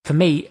for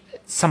me,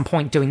 at some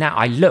point doing that,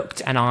 I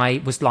looked and I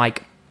was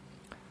like,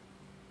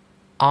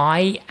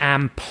 I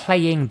am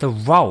playing the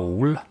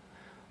role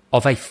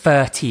of a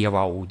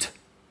 30-year-old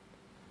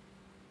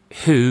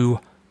who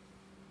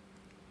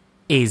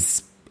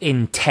is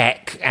in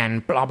tech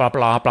and blah, blah,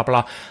 blah, blah,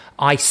 blah.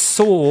 I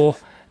saw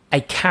a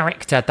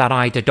character that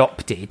I'd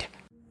adopted.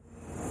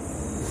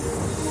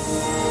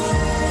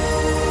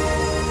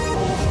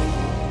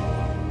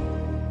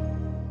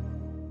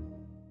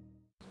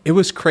 It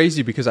was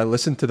crazy because I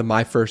listened to the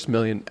My First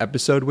Million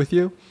episode with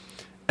you,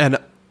 and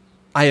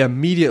I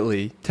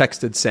immediately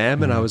texted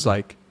Sam and I was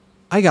like,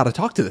 I got to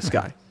talk to this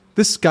guy.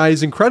 This guy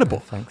is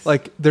incredible. Thanks.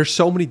 Like, there's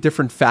so many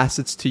different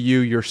facets to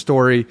you, your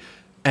story,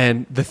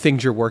 and the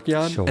things you're working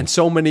on. Sure. And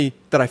so many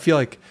that I feel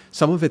like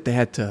some of it they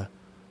had to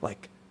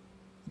like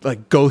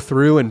go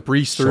through and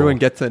breeze through and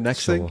get to the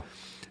next thing.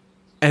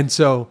 And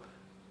so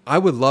I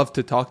would love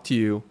to talk to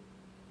you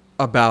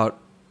about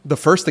the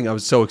first thing I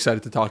was so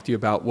excited to talk to you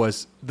about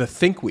was the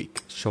Think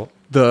Week. Sure.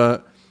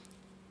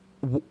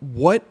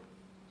 What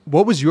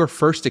was your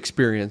first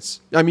experience?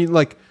 I mean,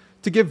 like,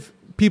 to give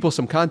people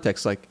some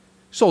context, like,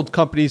 sold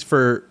companies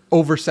for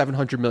over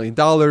 $700 million.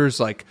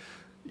 Like,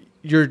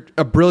 you're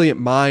a brilliant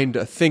mind,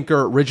 a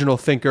thinker, original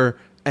thinker,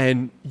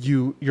 and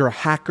you're a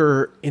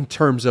hacker in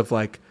terms of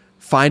like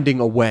finding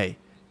a way.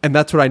 And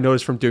that's what I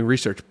noticed from doing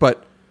research.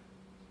 But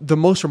the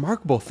most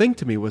remarkable thing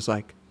to me was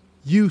like,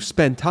 you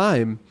spend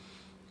time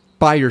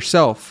by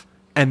yourself,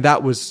 and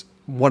that was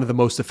one of the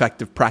most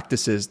effective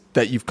practices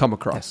that you've come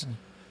across. Yes.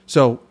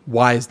 So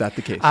why is that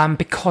the case?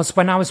 Because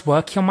when I was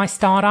working on my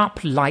startup,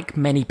 like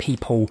many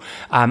people,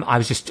 I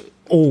was just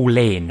all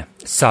in.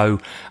 So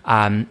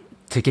to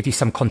give you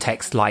some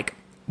context, like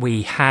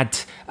we had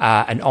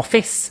an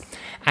office,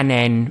 and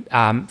then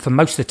for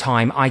most of the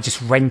time, I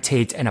just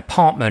rented an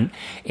apartment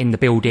in the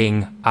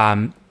building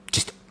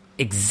just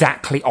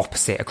exactly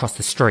opposite across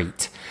the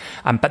street.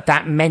 But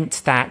that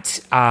meant that,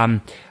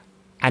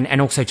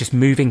 and also just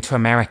moving to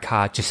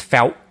America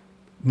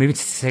moving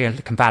to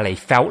Silicon Valley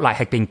felt like I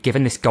had been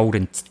given this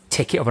golden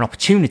ticket of an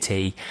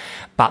opportunity,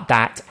 but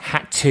that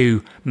had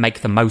to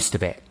make the most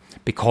of it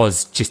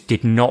because just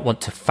did not want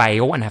to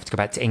fail and have to go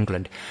back to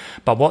England.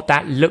 But what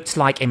that looked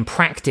like in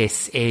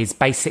practice is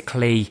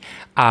basically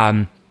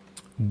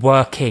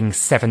working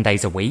 7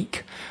 days a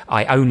week.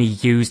 I only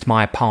used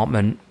my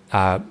apartment,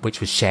 which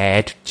was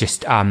shared,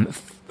 just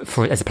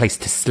as a place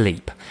to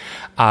sleep.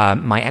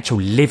 My actual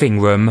living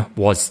room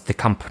was the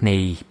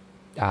company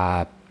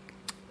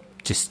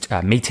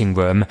meeting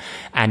room,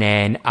 and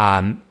then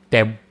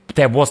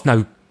there was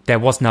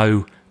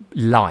no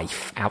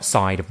life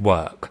outside of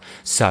work.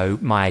 So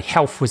my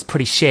health was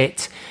pretty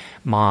shit,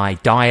 my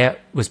diet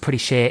was pretty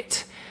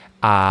shit.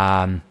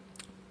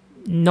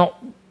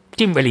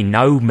 Didn't really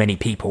know many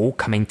people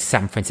coming to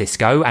San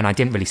Francisco, and I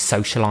didn't really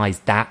socialize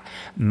that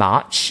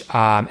much.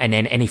 And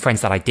then any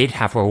friends that I did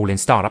have were all in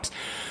startups.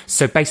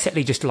 So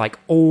basically just like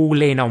all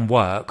in on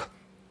work,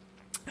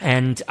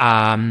 and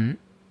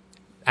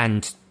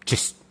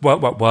just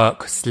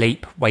work,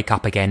 sleep, wake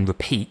up again,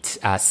 repeat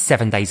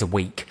 7 days a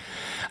week.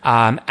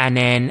 And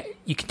then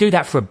you can do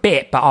that for a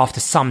bit, but after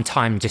some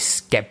time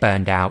just get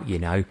burned out, you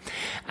know.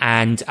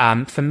 And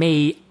for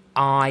me,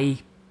 I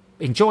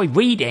enjoy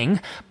reading,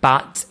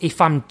 but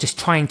if I'm just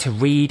trying to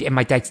read in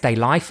my day-to-day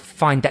life,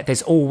 find that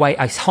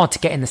it's hard to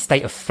get in the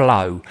state of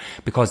flow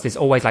because there's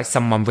always like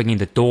someone ringing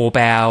the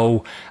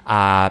doorbell,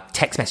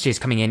 text messages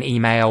coming in,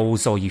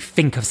 emails, or you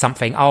think of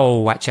something,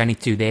 oh, actually I need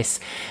to do this.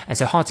 And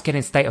so hard to get in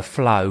a state of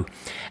flow.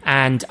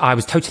 And I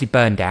was totally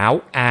burned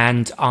out,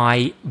 and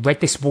I read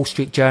this Wall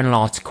Street Journal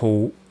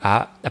article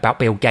about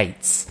Bill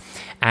Gates.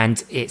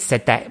 And it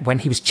said that when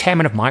he was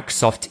chairman of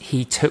Microsoft,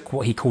 he took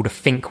what he called a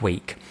Think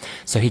Week.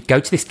 So he'd go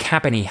to this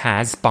cabin he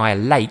has by a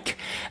lake,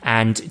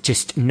 and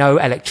just no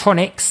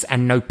electronics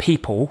and no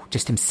people,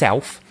 just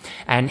himself.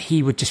 And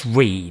he would just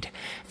read.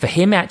 For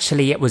him,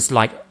 actually, it was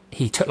like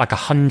he took like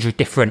 100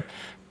 different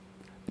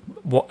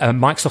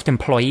Microsoft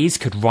employees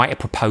could write a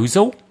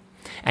proposal,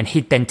 and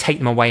he'd then take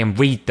them away and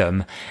read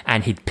them,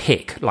 and he'd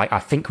pick, like, I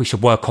think we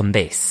should work on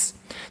this.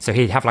 So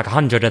he'd have like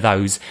 100 of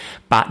those,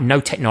 but no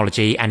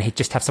technology, and he'd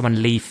just have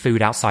someone leave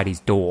food outside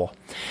his door.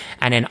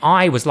 And then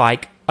I was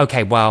like,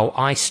 okay, well,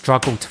 I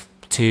struggled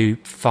to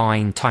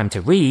find time to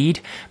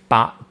read,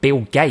 but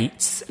Bill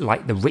Gates,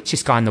 like the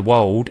richest guy in the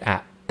world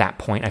at that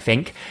point, I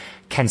think,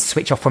 can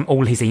switch off from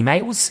all his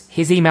emails.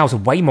 His emails are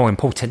way more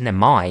important than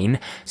mine.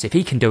 So if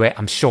he can do it,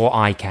 I'm sure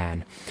I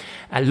can.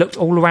 I looked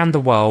all around the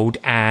world,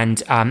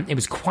 and it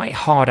was quite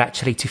hard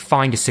actually to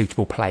find a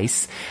suitable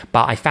place,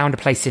 but I found a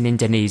place in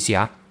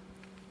Indonesia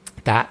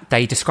that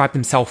they describe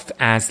themselves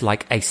as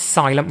like a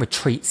silent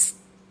retreat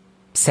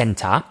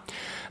center,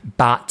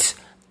 but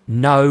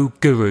no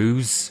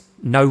gurus,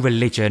 no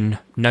religion,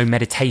 no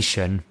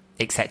meditation,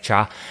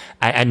 etc.,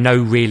 and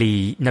no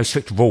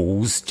strict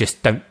rules,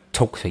 just don't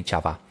talk to each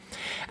other.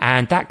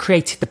 And that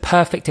created the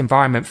perfect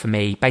environment for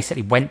me.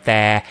 Basically went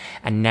there,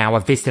 and now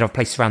I've visited other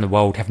places around the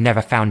world, have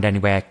never found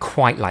anywhere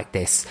quite like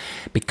this,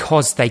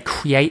 because they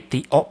create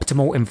the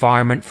optimal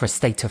environment for a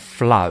state of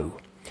flow.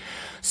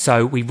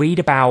 So we read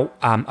about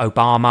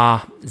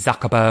Obama,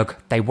 Zuckerberg,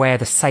 they wear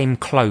the same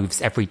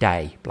clothes every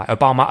day. Like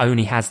Obama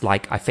only has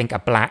like, I think a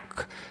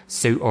black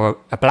suit or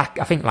a black,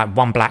 I think like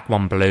one black,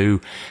 one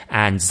blue,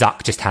 and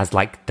Zuck just has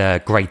like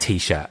the grey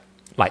t-shirt.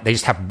 Like they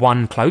just have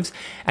one clothes,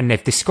 and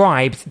they've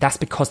described that's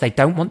because they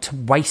don't want to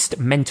waste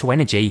mental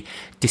energy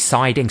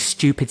deciding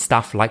stupid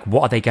stuff like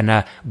what are they going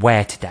to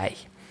wear today.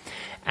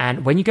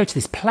 And when you go to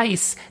this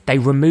place, they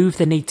remove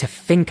the need to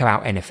think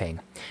about anything.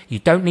 You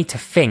don't need to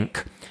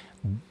think,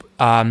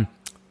 where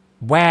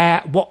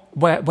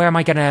am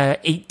I going to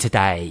eat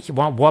today?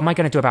 What am I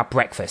going to do about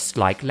breakfast?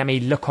 Like, let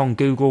me look on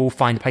Google,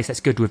 find a place that's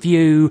good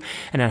review,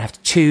 and then I have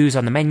to choose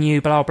on the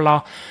menu, blah,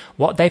 blah.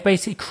 What they've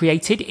basically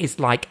created is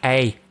like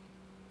it's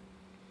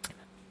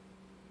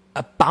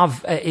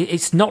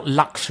not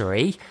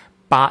luxury,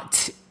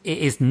 but it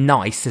is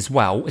nice as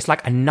well. It's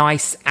like a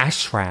nice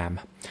ashram.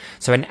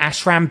 So an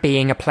ashram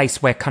being a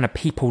place where kind of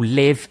people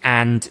live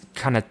and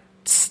kind of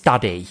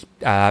study.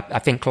 I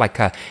think like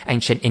a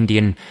ancient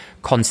Indian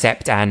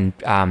concept, and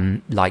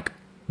like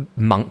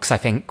monks, I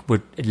think,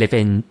 would live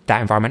in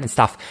that environment and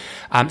stuff.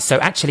 So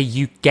actually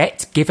you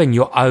get given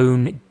your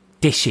own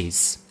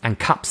dishes and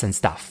cups and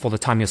stuff for the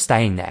time you're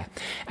staying there.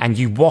 And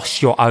you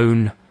wash your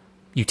own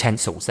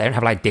utensils. They don't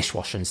have like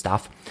dishwasher and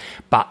stuff.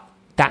 But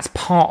that's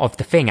part of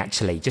the thing,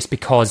 actually, just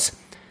because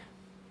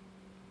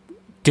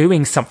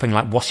doing something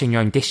like washing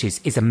your own dishes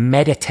is a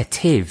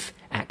meditative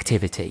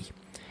activity.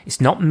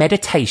 It's not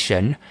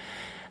meditation.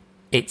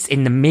 It's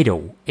in the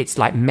middle. It's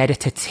like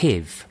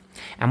meditative.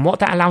 And what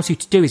that allows you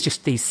to do is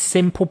just these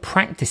simple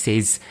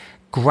practices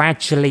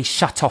gradually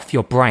shut off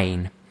your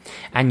brain,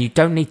 and you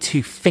don't need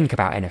to think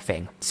about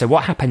anything. So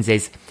what happens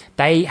is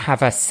they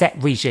have a set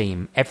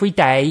regime. Every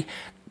day,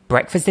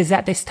 breakfast is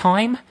at this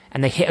time,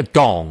 and they hit a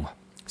gong.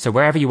 So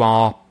wherever you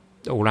are,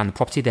 all around the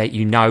property, that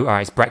you know, all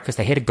right, it's breakfast,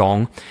 they hit a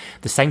gong.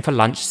 The same for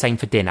lunch, same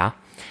for dinner.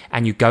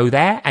 And you go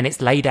there, and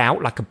it's laid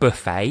out like a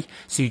buffet.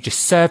 So you just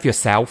serve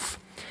yourself,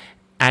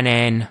 and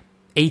then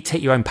eat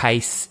at your own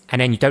pace,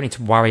 and then you don't need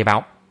to worry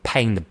about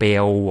paying the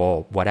bill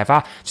or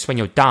whatever. Just when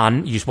you're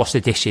done, you just wash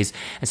the dishes.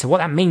 And so what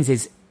that means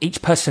is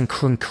each person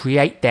can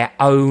create their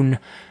own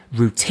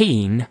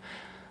routine,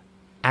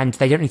 and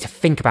they don't need to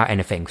think about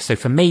anything. So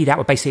for me, that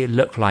would basically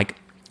look like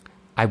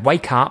I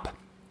wake up,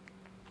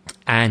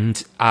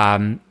 and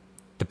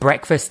the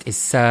breakfast is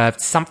served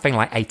something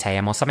like 8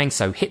 a.m. or something.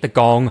 So hit the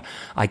gong,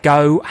 I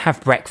go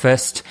have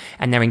breakfast,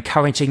 and they're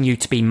encouraging you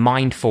to be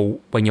mindful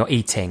when you're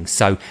eating.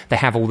 So they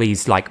have all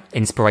these like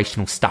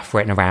inspirational stuff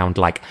written around,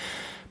 like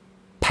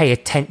pay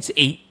attention,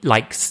 eat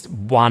like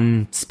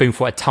one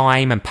spoonful at a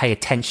time, and pay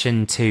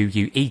attention to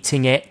you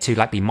eating it, to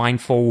like be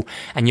mindful.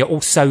 And you're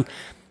also,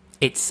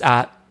 it's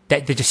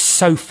they're just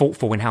so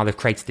thoughtful in how they've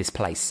created this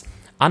place.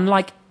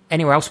 Unlike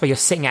anywhere else where you're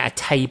sitting at a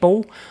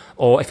table,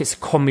 or if it's a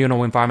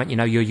communal environment, you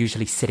know, you're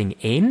usually sitting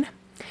in.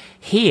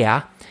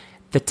 Here,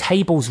 the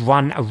tables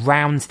run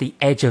around the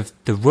edge of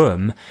the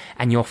room,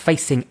 and you're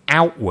facing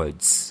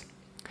outwards.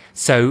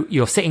 So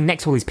you're sitting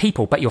next to all these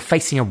people, but you're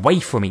facing away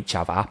from each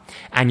other,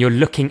 and you're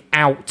looking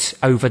out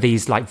over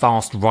these like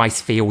vast rice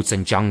fields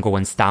and jungle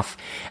and stuff.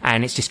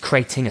 And it's just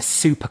creating a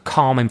super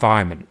calm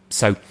environment.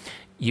 So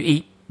you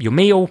eat your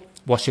meal,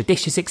 wash your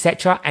dishes,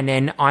 etc. And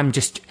then I'm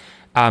just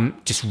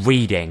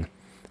reading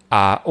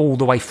all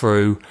the way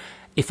through.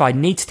 If I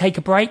need to take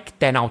a break,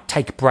 then I'll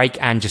take a break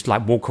and just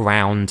like walk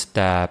around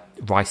the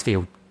rice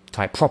field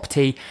type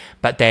property.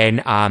 But then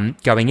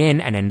going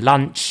in, and then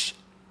lunch,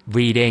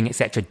 reading,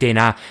 etc.,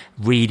 dinner,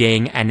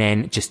 reading, and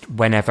then just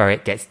whenever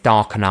it gets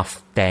dark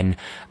enough, then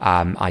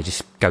I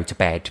just go to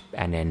bed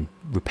and then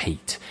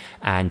repeat.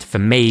 And for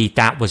me,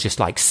 that was just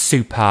like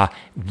super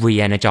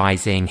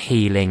re-energizing,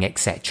 healing,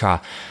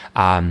 etc.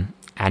 And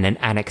an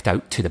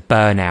anecdote to the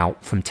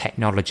burnout from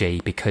technology,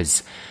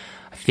 because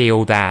I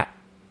feel that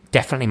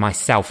definitely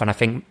myself, and I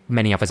think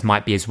many others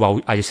might be as well,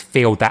 I just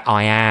feel that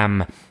I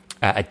am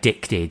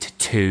addicted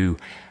to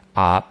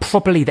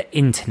probably the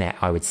internet,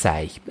 I would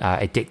say,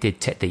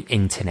 addicted to the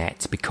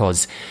internet,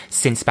 because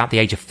since about the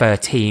age of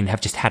 13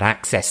 have just had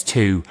access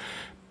to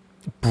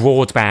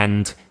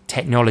broadband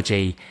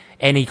technology.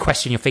 Any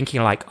question you're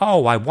thinking like,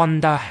 oh, I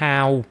wonder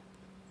how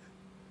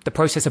the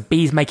process of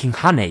bees making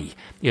honey,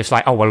 you're just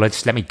like, oh, well,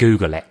 just let me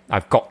Google it.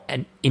 I've got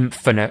an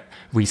infinite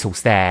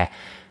resource there.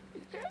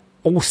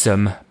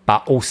 Awesome,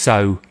 but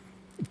also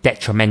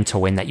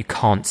detrimental in that you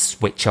can't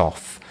switch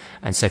off.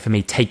 And so for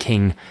me,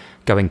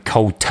 going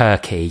cold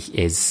turkey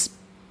is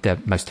the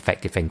most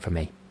effective thing for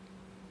me.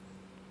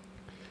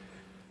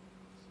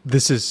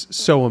 This is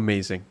so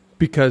amazing,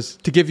 because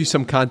to give you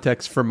some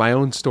context for my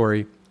own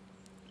story,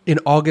 in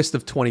August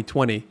of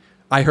 2020,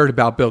 I heard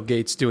about Bill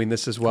Gates doing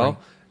this as well. Right.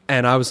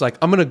 And I was like,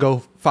 I'm going to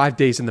go 5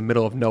 days in the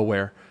middle of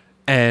nowhere,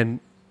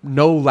 and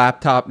no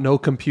laptop, no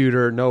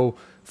computer, no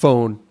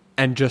phone,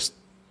 and just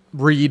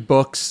read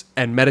books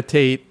and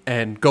meditate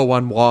and go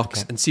on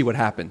walks and see what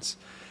happens.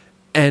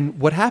 And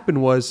what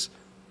happened was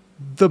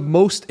the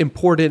most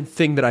important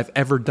thing that I've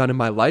ever done in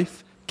my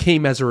life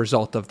came as a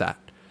result of that.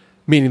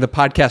 Meaning the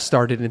podcast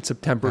started in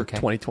September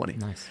 2020.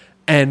 Nice.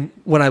 And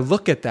when I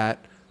look at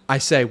that, I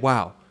say,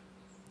 wow,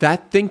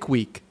 that Think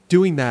Week,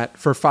 doing that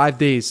for 5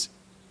 days,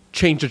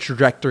 changed the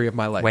trajectory of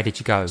my life. Where did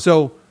you go?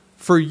 So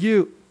for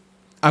you,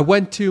 I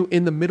went to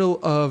in the middle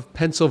of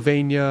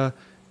Pennsylvania,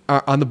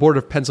 on the border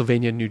of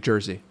Pennsylvania and New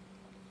Jersey,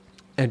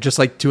 and just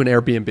like to an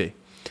Airbnb.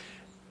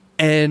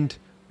 And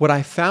what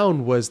I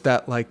found was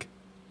that like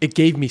it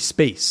gave me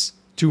space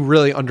to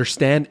really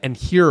understand and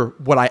hear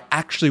what I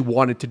actually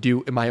wanted to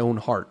do in my own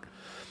heart.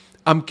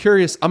 I'm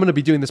curious. I'm going to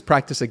be doing this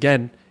practice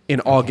again in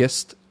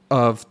August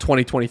of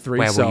 2023.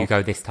 Where will you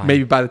go this time?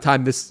 Maybe by the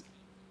time this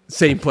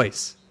same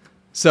place.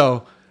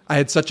 So I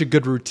had such a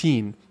good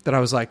routine that I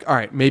was like, all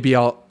right, maybe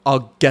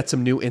I'll get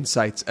some new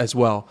insights as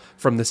well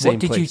from the same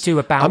place. What did you do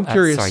about... I'm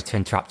curious. Sorry to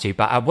interrupt you,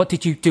 but what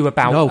did you do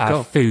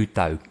about food,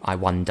 though, I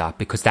wonder?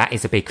 Because that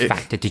is a big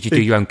factor. Did you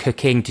do your own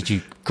cooking? Did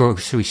you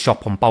grocery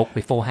shop on bulk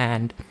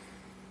beforehand?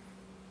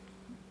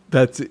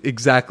 That's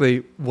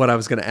exactly what I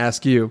was going to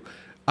ask you.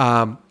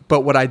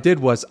 But what I did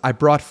was I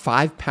brought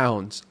 5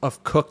 pounds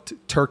of cooked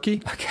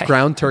turkey,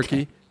 ground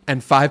turkey,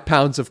 and 5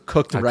 pounds of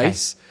cooked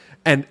rice.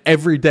 And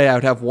every day I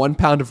would have 1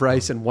 pound of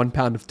rice and 1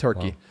 pound of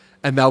turkey.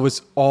 And that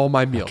was all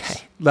my meals.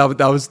 That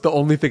was the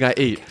only thing I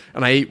ate.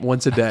 And I ate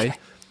once a day.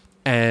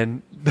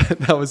 And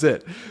that was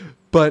it.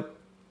 But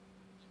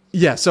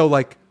yeah, so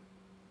like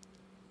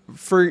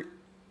for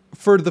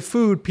the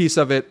food piece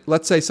of it,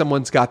 let's say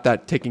someone's got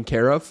that taken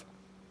care of.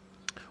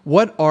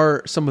 What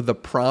are some of the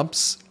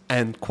prompts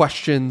and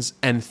questions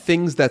and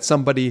things that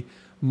somebody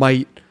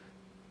might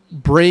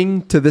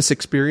bring to this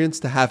experience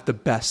to have the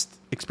best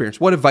experience?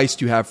 What advice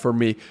do you have for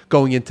me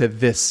going into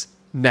this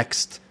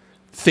next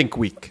Think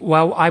Week?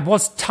 Well, I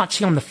was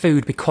touching on the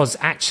food because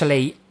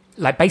actually,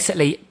 like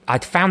basically,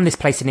 I'd found this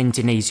place in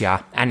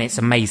Indonesia and it's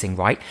amazing,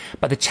 right?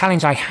 But the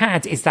challenge I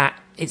had is that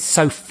it's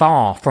so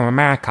far from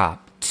America.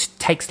 It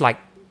takes like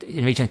in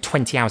the region of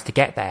 20 hours to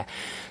get there.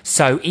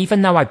 So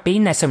even though I've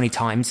been there so many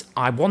times,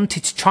 I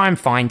wanted to try and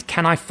find,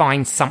 can I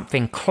find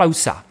something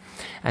closer?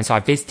 And so I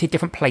visited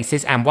different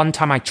places. And one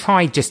time I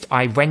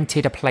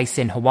rented a place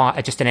in Hawaii,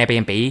 just an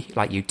Airbnb,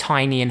 like you,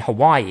 tiny in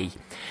Hawaii.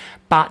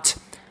 But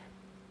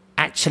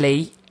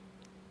actually,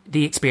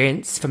 the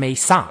experience for me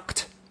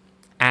sucked.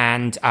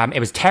 And it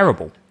was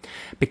terrible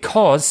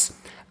because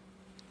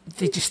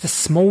just the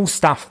small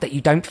stuff that you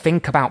don't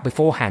think about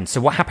beforehand.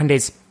 So what happened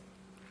is,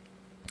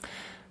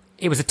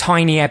 it was a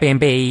tiny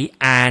Airbnb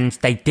and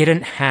they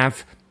didn't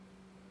have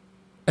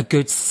a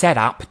good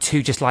setup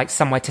to just like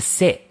somewhere to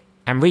sit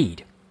and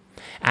read.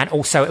 And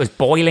also it was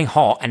boiling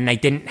hot and they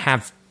didn't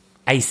have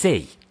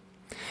AC.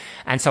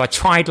 And so I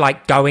tried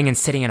like going and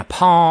sitting in a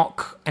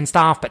park and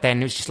stuff, but then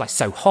it was just like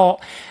so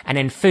hot. And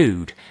then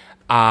food,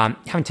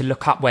 having to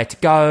look up where to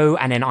go.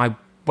 And then I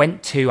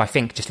went to, I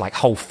think, just like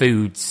Whole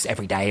Foods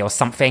every day or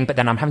something. But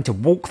then I'm having to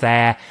walk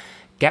there,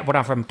 get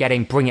whatever I'm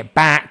getting, bring it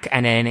back,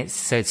 and then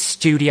it's a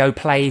studio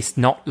place,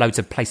 not loads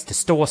of place to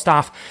store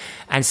stuff.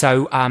 And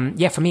so,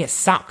 for me, it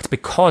sucked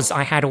because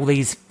I had all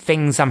these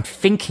things I'm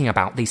thinking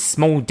about, these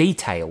small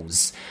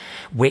details,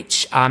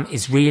 which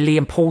is really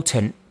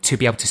important to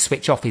be able to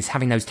switch off, is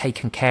having those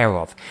taken care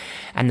of.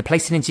 And the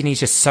place in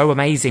Indonesia is so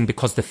amazing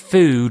because the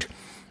food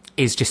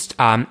is just,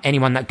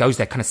 anyone that goes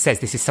there kind of says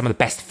this is some of the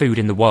best food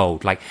in the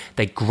world. Like,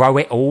 they grow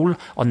it all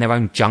on their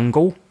own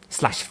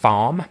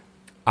jungle/farm.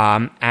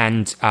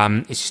 And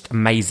it's just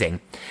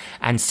amazing.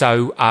 And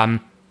so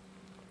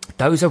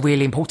those are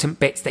really important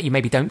bits that you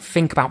maybe don't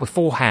think about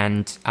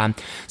beforehand.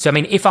 So, I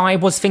mean, if I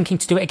was thinking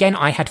to do it again,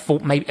 I had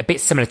thought maybe a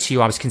bit similar to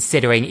you. I was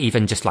considering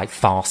even just like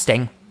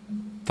fasting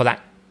for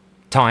that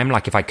time.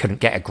 Like if I couldn't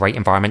get a great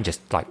environment,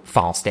 just like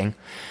fasting.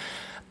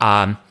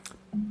 But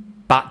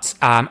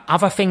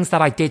other things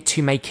that I did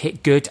to make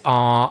it good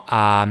are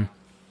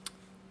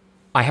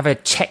I have a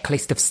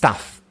checklist of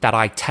stuff that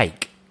I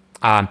take.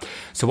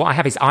 So what I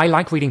have is I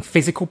like reading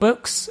physical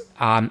books,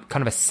 kind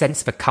of a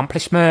sense of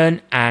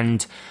accomplishment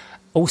and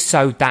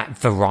also that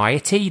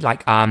variety.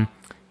 Like, it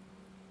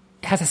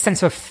has a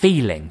sense of a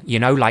feeling, you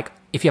know, like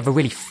if you have a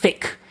really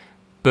thick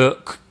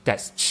book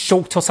that's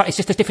short or something, it's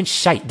just a different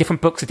shape.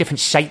 Different books are different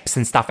shapes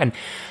and stuff. And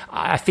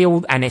I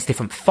feel, and it's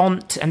different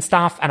font and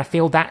stuff. And I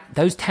feel that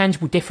those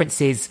tangible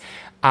differences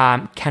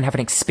can have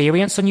an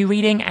experience on you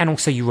reading and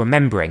also you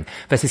remembering,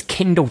 versus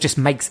Kindle just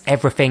makes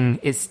everything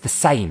is the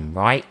same,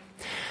 right?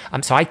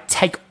 So I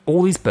take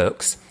all these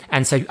books,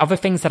 and so other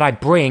things that I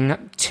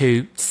bring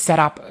to set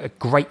up a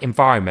great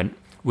environment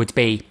would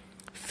be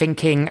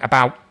thinking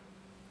about.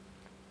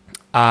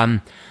 I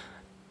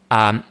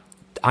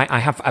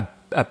have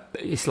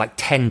it's like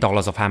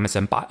 $10 off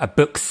Amazon, but a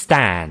book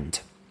stand.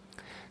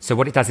 So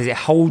what it does is it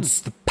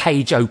holds the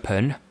page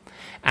open,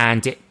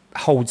 and it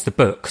holds the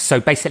book. So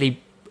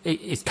basically,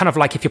 it's kind of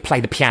like if you play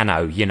the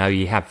piano, you know,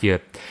 you have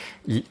your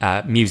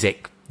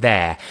music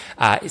there.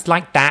 It's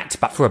like that,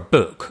 but for a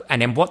book.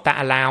 And then what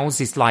that allows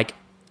is like,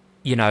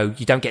 you know,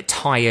 you don't get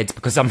tired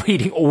because I'm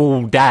reading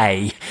all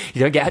day.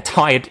 You don't get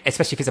tired,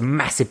 especially if it's a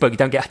massive book, you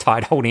don't get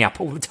tired holding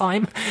up all the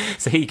time.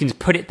 So you can just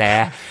put it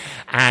there.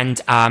 And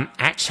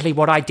actually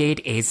what I did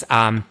is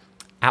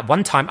at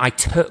one time I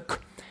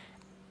took,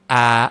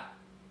 I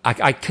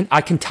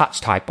can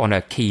touch type on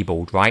a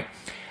keyboard, right?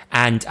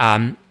 And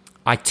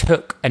I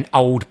took an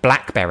old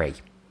BlackBerry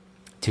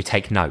to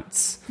take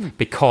notes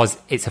because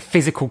it's a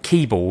physical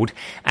keyboard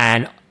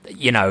and,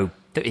 you know,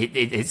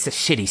 it's a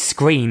shitty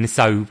screen,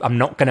 so I'm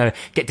not going to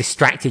get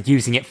distracted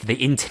using it for the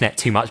internet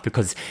too much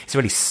because it's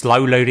really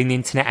slow loading the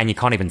internet and you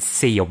can't even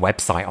see a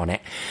website on it.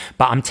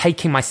 But I'm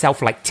taking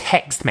myself like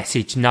text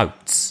message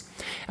notes.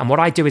 And what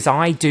I do is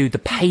I do the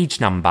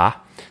page number,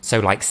 so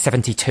like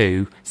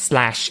 72 /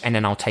 and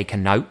then I'll take a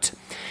note.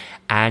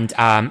 And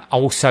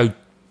also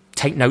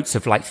take notes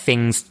of like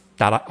things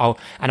that I'll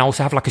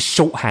also have like a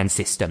shorthand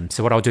system.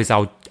 So what I'll do is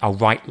I'll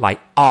write like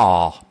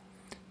R,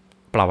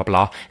 blah, blah,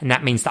 blah. And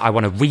that means that I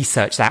want to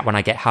research that when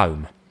I get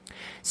home.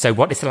 So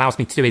what this allows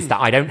me to do is that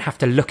I don't have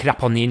to look it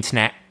up on the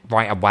internet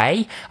right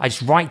away. I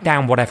just write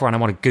down whatever I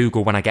want to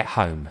Google when I get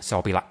home. So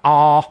I'll be like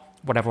R,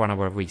 whatever I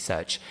want to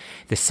research.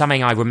 If there's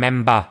something I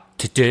remember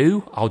to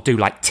do, I'll do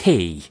like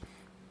T,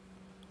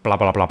 blah,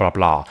 blah, blah, blah,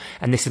 blah.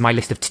 And this is my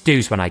list of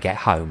to-dos when I get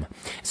home.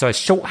 So a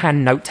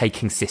shorthand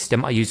note-taking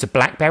system. I use a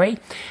BlackBerry.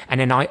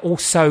 And then I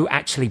also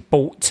actually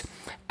bought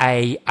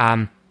a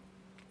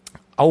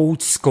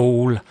old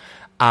school...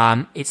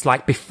 it's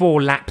like before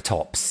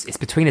laptops. It's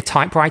between a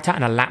typewriter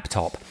and a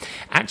laptop.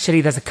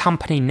 Actually, there's a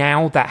company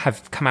now that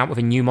have come out with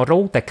a new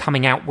model. They're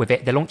coming out with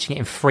it. They're launching it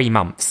in 3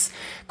 months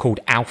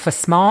called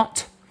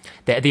AlphaSmart.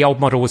 The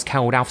old model was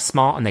called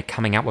AlphaSmart and they're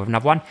coming out with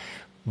another one.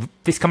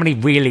 This company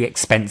really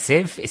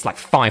expensive. It's like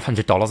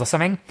 $500 or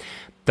something.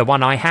 The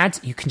one I had,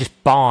 you can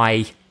just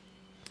buy.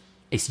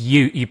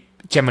 You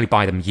generally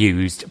buy them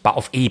used, but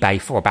off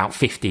eBay for about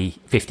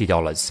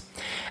 $50.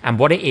 And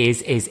what it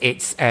is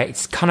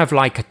it's kind of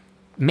like a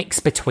mix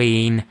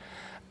between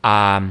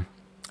a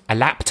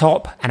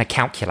laptop and a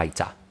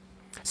calculator.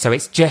 So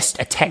it's just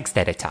a text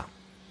editor.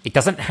 It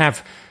doesn't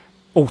have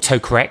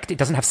autocorrect. It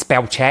doesn't have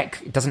spell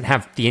check. It doesn't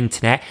have the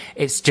internet.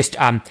 It's just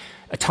a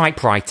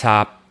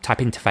typewriter type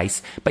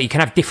interface, but you can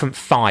have different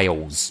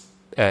files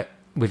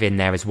within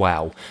there as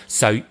well.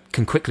 So you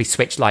can quickly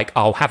switch, like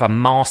I'll have a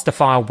master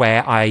file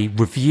where I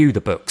review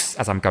the books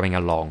as I'm going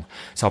along.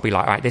 So I'll be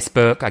like, all right, this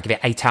book, I give it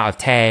 8 out of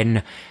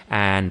 10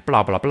 and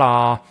blah, blah,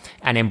 blah.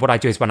 And then what I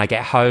do is when I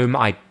get home,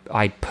 I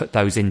put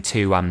those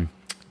into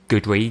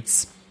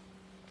Goodreads.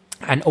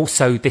 And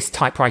also this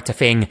typewriter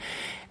thing,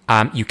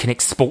 you can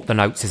export the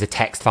notes as a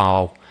text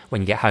file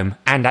when you get home.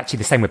 And actually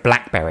the same with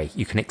BlackBerry.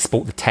 You can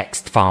export the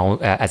text file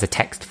as a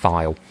text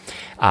file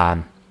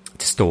to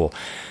store.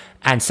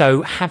 And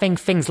so having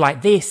things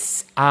like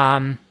this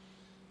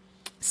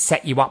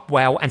set you up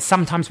well. And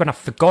sometimes when I've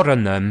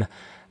forgotten them,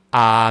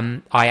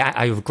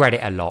 I regret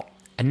it a lot.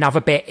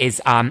 Another bit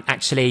is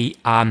actually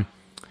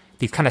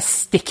these kind of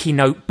sticky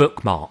note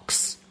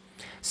bookmarks.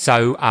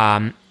 So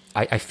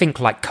I think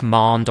like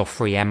Command or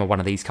 3M or one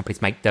of these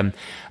companies make them,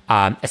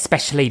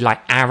 especially like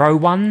arrow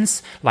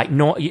ones, like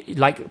not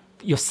like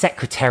your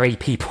secretary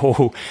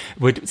people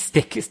would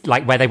stick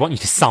like where they want you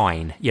to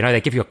sign. You know, they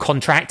give you a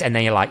contract and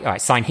then you're like, all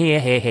right, sign here,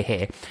 here, here,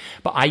 here.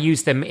 But I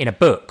use them in a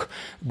book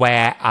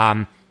where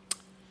I'm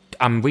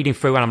reading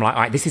through and I'm like,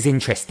 all right, this is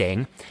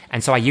interesting.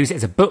 And so I use it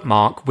as a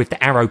bookmark with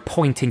the arrow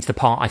pointing to the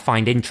part I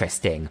find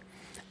interesting.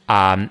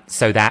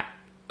 So that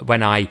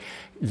when I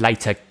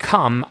later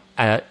come,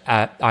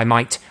 I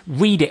might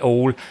read it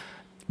all,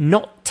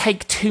 not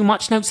take too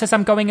much notes as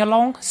I'm going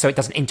along, so it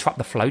doesn't interrupt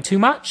the flow too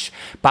much,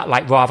 but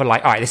like rather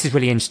like, all right, this is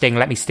really interesting,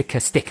 let me stick a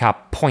sticker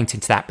pointing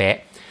to that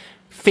bit,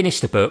 finish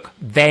the book,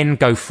 then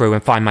go through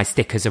and find my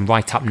stickers and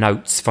write up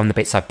notes from the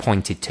bits I've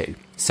pointed to.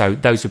 So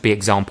those would be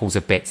examples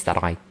of bits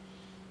that I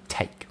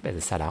take as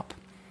a setup.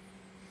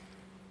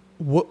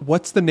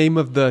 What's the name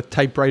of the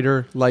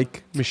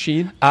typewriter-like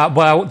machine?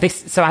 Well,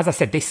 so as I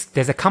said,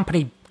 there's a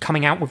company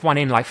coming out with one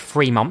in like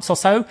 3 months or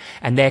so,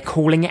 and they're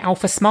calling it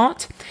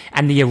AlphaSmart.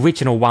 And the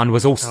original one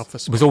was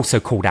also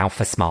called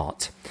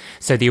AlphaSmart.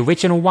 So the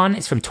original one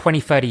is from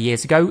 20-30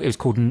 years ago. It was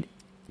called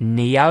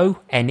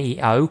Neo,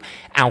 N-E-O,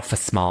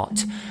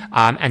 AlphaSmart.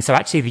 And so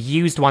actually the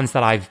used ones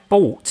that I've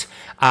bought,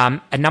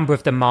 a number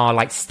of them are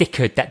like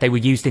stickered that they were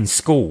used in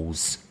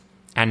schools.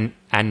 And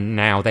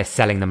now they're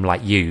selling them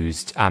like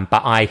used.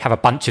 But I have a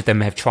bunch of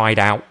them, have tried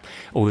out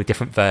all the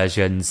different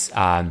versions.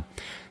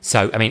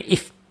 So, I mean,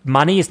 if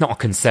money is not a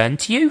concern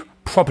to you,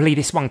 probably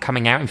this one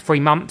coming out in 3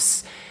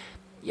 months,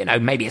 you know,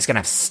 maybe it's going to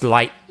have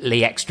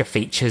slightly extra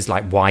features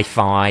like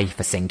Wi-Fi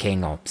for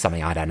syncing or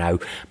something, I don't know.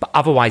 But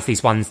otherwise,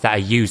 these ones that are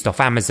used off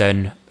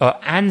Amazon,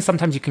 and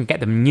sometimes you can get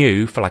them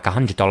new for like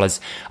 $100,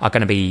 are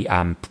going to be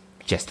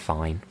just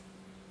fine.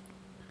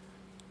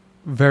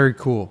 Very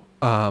cool.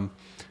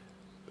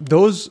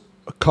 Those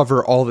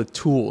cover all the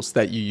tools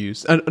that you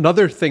use. And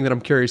another thing that I'm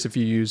curious if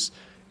you use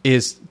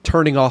is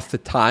turning off the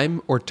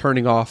time or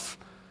turning off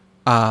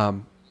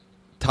time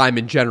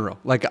in general.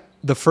 Like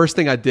the first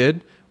thing I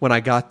did when I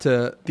got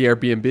to the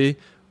Airbnb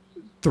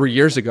 3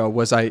 years ago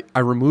was I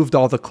removed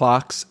all the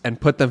clocks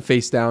and put them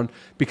face down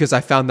because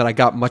I found that I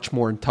got much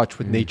more in touch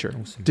with nature.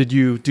 Awesome. Did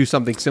you do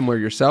something similar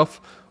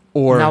yourself?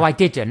 Or no, I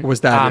didn't.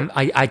 Was that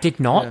I did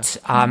not,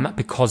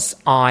 because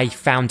I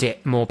found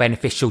it more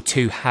beneficial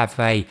to have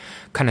a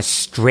kind of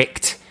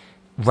strict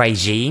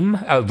regime,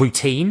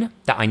 routine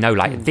that I know,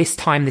 like this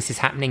time this is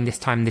happening, this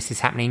time this is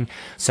happening.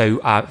 So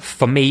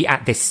for me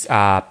at this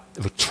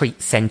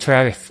retreat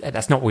center, if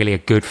that's not really a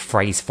good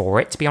phrase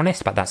for it, to be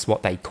honest, but that's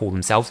what they call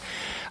themselves.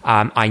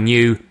 I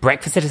knew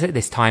breakfast at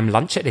this time,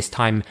 lunch at this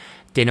time,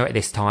 dinner at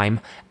this time,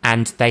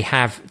 and they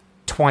have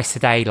twice a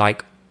day,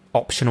 like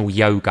optional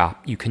yoga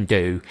you can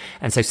do.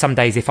 And so some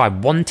days if I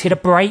wanted a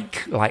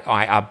break, like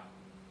I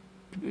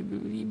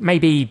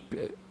maybe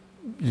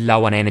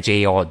low on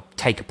energy or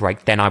take a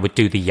break, then I would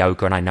do the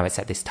yoga, and I know it's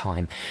at this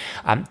time.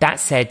 That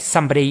said,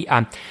 somebody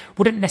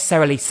wouldn't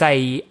necessarily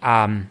say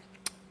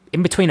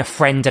in between a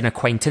friend and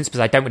acquaintance, because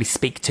I don't really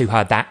speak to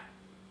her that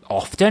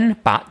often,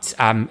 but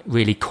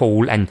really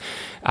cool, and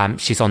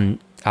she's on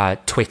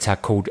Twitter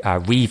called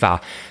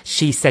Riva.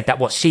 She said that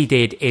what she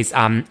did is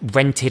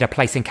rented a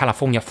place in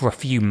California for a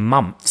few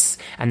months,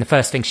 and the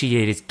first thing she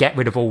did is get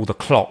rid of all the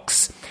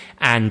clocks,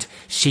 and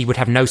she would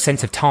have no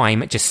sense of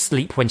time, just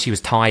sleep when she was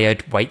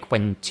tired, wake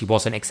when she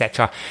wasn't,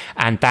 etc.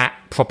 And that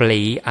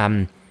probably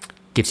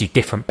gives you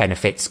different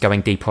benefits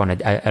on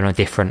a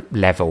different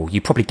level.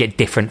 You probably get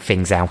different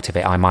things out of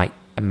it, I might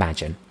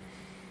imagine.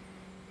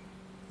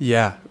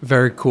 Yeah,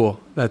 very cool.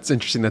 That's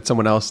interesting that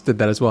someone else did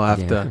that as well. I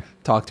have to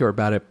talk to her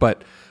about it.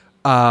 But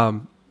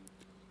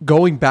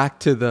going back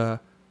to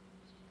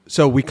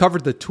so we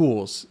covered the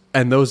tools,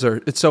 and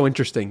it's so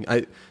interesting.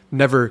 I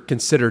never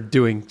considered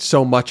doing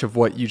so much of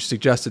what you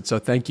suggested. So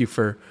thank you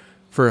for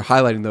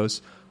highlighting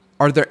those.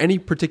 Are there any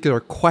particular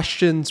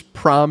questions,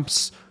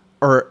 prompts,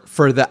 or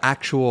for the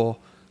actual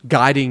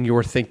guiding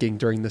your thinking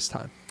during this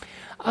time?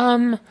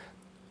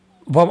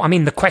 Well, I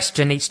mean, the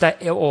question each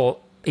day or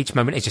each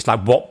moment is just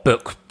like, what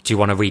book do you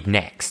want to read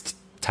next,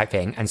 type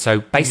thing. And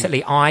so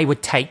basically I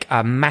would take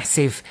a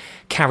massive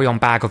carry-on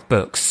bag of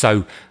books.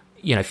 So,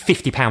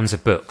 50 pounds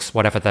of books,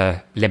 whatever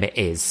the limit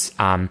is.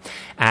 And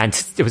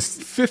it was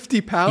 50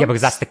 pounds. Yeah,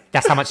 because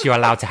that's how much you're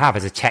allowed to have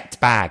as a checked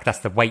bag. That's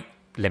the weight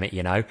limit,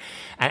 And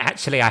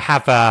actually I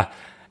have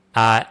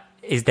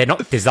they're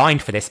not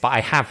designed for this, but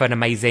I have an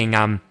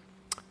amazing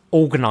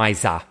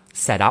organizer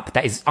set up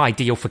that is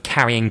ideal for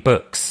carrying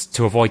books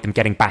to avoid them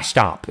getting bashed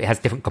up. It has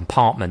different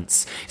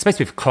compartments. It's supposed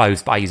to be for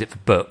clothes, but I use it for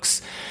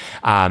books.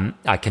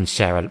 I can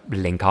share a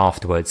link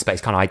afterwards, but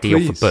it's kind of ideal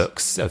for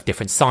books of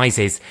different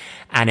sizes.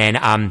 And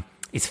then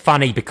it's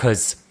funny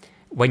because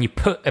when you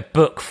put a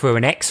book through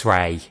an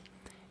X-ray,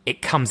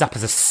 it comes up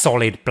as a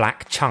solid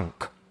black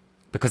chunk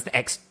because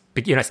it's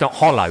not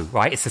hollow,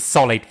 right? It's a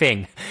solid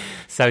thing.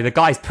 So the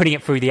guys putting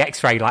it through the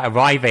X-ray, like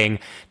arriving,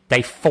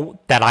 they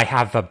thought that I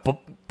have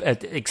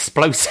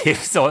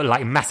explosives or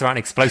like mass amount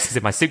of explosives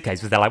in my suitcase,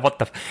 because they're like, what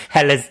the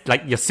hell is,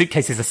 like, your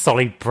suitcase is a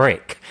solid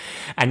brick.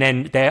 And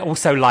then they're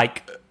also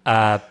like,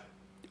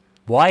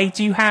 why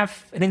do you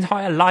have an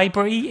entire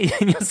library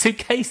in your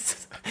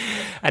suitcase?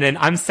 And then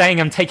I'm saying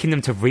I'm taking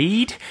them to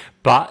read,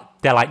 but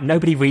they're like,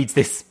 nobody reads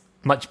this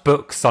much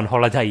books on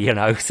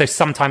holiday, So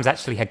sometimes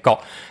actually had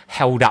got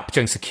held up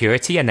during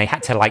security, and they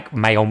had to like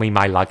mail me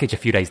my luggage a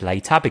few days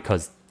later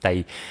because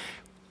they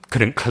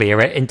couldn't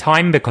clear it in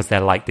time, because they're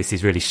like, this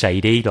is really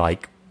shady,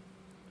 like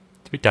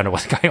we don't know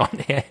what's going on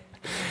here.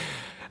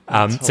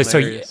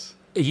 So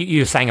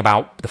you're saying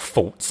about the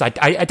faults. I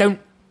don't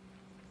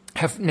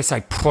have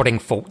necessarily prodding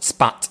faults,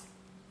 but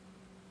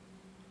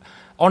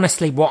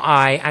honestly what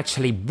I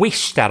actually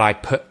wish that I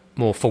put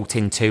more thought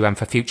into, and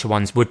for future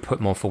ones would put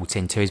more thought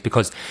into, is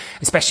because,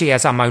 especially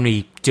as I'm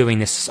only doing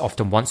this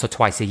often once or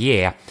twice a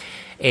year,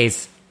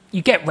 is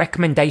you get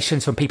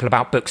recommendations from people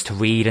about books to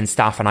read and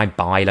stuff, and I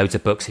buy loads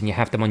of books and you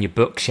have them on your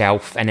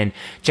bookshelf. And then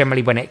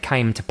generally when it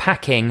came to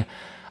packing,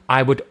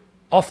 I would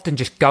often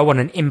just go on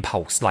an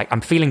impulse, like,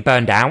 I'm feeling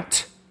burned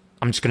out,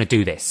 I'm just going to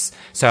do this.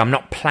 So I'm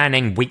not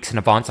planning weeks in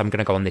advance, I'm going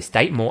to go on this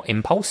date, more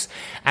impulse.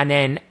 And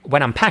then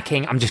when I'm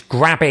packing, I'm just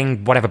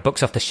grabbing whatever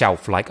books off the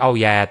shelf, like, oh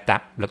yeah,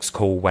 that looks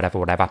cool,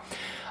 whatever.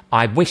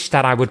 I wish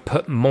that I would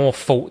put more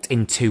thought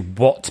into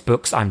what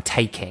books I'm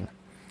taking,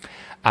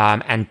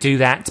 and do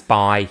that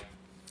by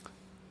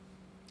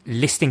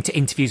listening to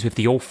interviews with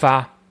the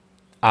author,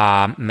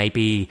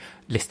 maybe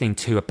listening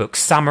to a book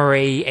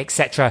summary,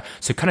 etc.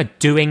 So kind of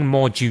doing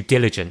more due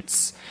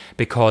diligence,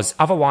 because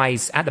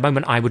otherwise at the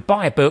moment I would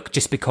buy a book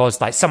just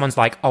because like someone's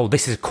like, oh,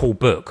 this is a cool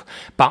book,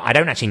 but I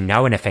don't actually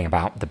know anything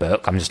about the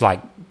book. I'm just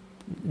like,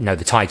 know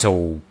the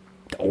title,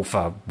 the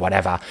author,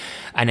 whatever.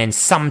 And then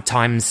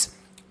sometimes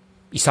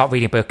you start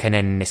reading a book and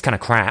then it's kind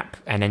of crap.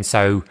 And then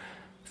so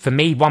for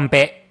me, one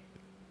bit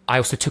I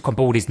also took on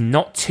board is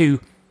not to...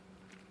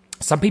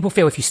 Some people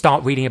feel if you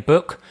start reading a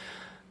book,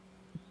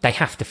 they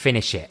have to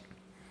finish it.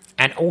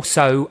 And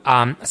also,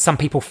 some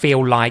people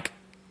feel like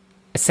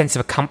a sense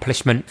of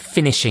accomplishment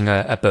finishing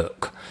a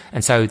book.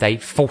 And so they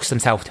force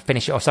themselves to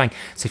finish it or something.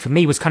 So for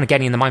me, it was kind of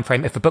getting in the mind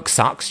frame, if a book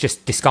sucks,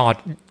 just discard,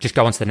 just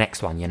go on to the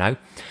next one,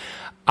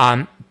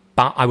 But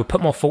I would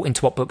put more thought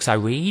into what books I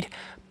read.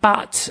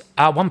 But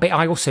one bit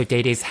I also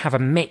did is have a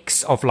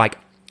mix of like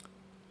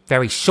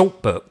very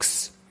short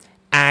books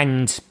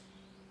and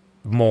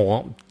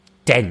more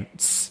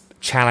dense,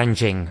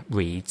 challenging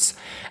reads.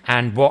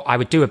 And what I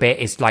would do a bit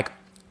is like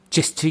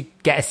just to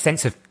get a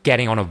sense of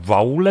getting on a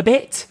roll a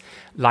bit.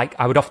 Like,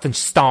 I would often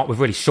start with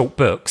really short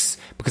books,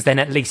 because then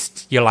at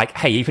least you're like,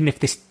 hey, even if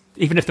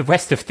the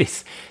rest of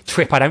this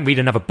trip I don't read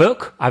another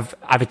book, I've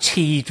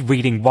achieved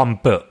reading one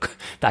book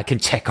that I can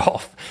check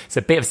off. It's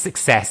a bit of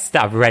success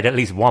that I've read at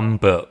least one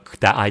book,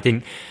 that I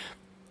didn't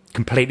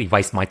completely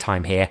waste my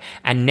time here.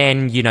 And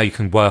then, you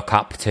can work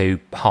up to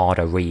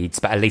harder reads,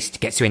 but at least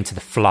it gets you into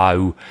the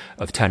flow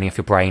of turning off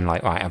your brain.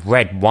 Like, right, I've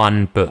read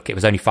one book. It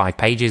was only 5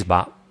 pages,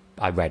 but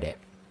I read it.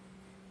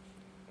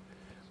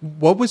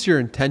 What was your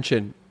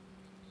intention,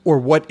 or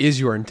what is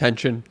your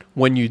intention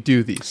when you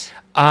do these?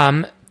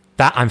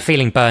 That I'm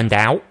feeling burned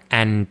out,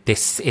 and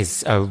this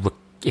is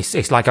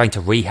it's like going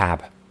to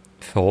rehab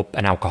for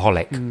an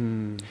alcoholic.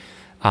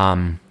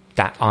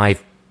 That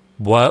I've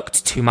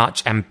worked too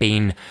much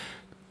and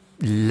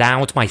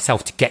allowed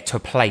myself to get to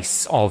a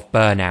place of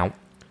burnout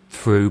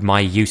through my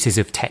uses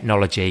of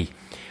technology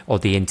or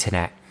the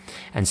internet,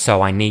 and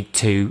so I need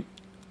to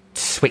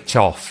switch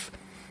off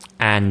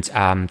and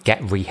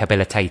get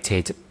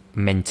rehabilitated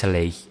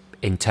mentally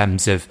in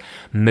terms of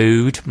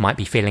mood. Might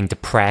be feeling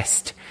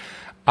depressed.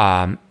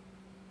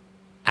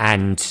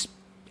 And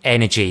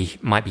energy,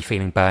 might be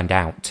feeling burned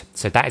out.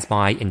 So that is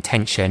my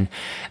intention.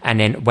 And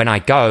then when I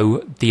go,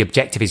 the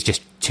objective is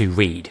just to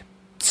read.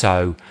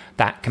 So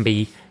that can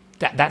be,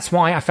 that's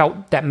why I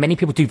felt that many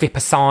people do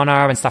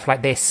Vipassana and stuff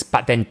like this,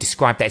 but then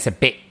describe that it's a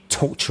bit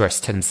torturous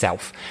to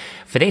themselves.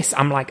 For this,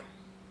 I'm like,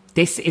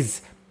 this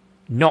is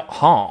not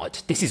hard.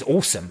 This is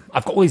awesome.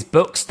 I've got all these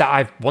books that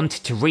I've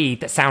wanted to read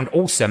that sound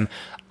awesome.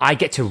 I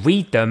get to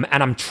read them,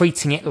 and I'm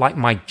treating it like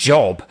my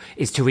job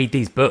is to read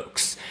these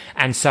books.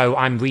 And so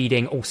I'm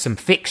reading awesome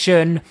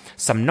fiction,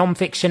 some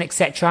non-fiction,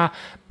 etc.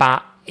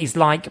 But it's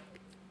like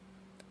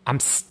I'm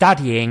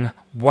studying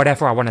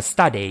whatever I want to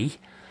study,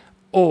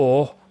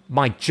 or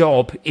my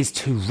job is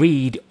to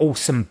read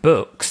awesome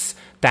books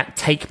that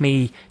take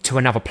me to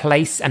another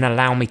place and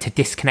allow me to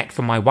disconnect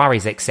from my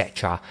worries,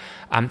 etc.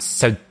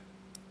 So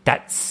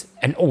that's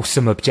an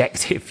awesome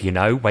objective,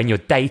 when your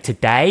day to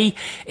day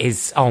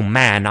is, oh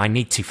man, I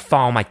need to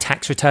file my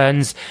tax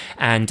returns,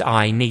 and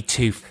I need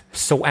to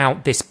sort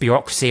out this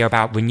bureaucracy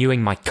about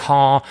renewing my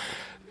car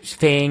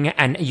thing.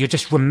 And you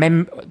just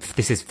remember,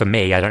 this is for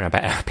me, I don't know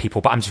about other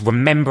people, but I'm just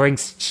remembering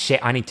shit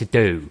I need to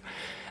do.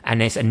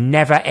 And it's a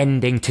never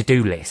ending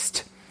to-do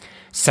list.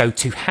 So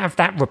to have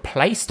that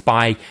replaced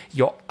by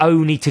your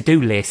only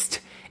to-do list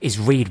is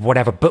read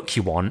whatever book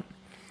you want,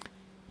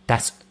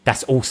 that's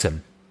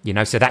awesome.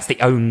 So that's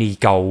the only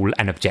goal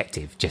and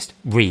objective. Just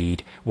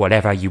read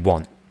whatever you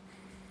want.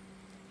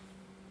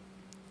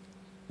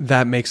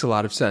 That makes a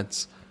lot of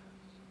sense.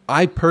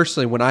 I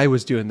personally, when I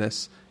was doing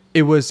this,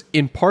 it was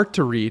in part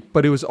to read,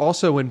 but it was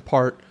also in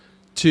part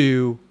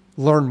to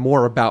learn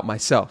more about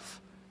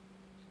myself.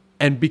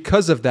 And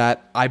because of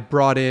that, I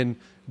brought in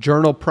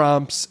journal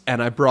prompts,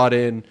 and I brought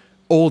in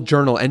old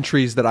journal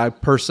entries that I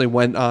personally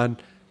went on,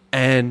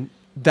 and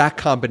that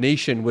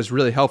combination was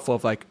really helpful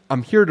of like,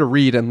 I'm here to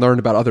read and learn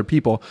about other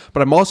people,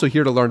 but I'm also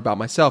here to learn about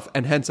myself.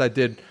 And hence I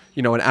did,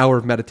 an hour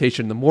of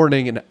meditation in the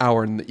morning, an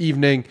hour in the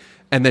evening,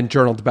 and then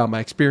journaled about my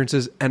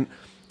experiences. And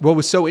what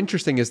was so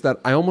interesting is that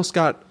I almost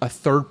got a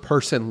third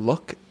person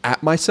look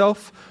at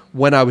myself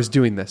when I was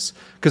doing this,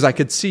 because I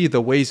could see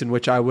the ways in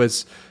which I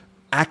was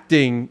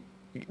acting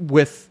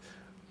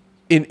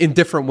in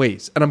different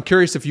ways. And I'm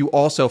curious if you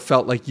also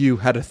felt like you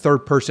had a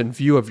third person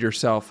view of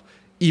yourself,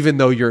 even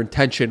though your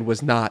intention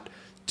was not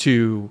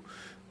to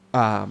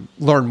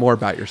learn more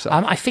about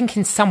yourself. I think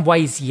in some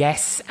ways,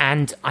 yes.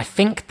 And I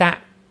think that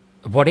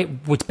what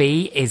it would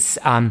be is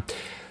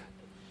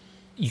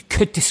you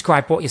could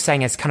describe what you're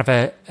saying as kind of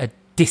a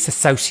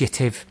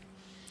disassociative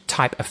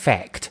type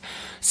effect.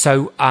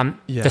 So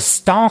the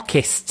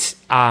starkest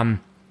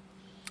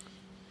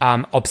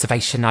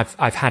observation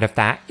I've had of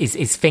that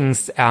is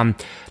things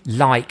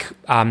like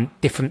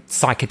different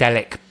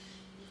psychedelic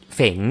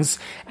things,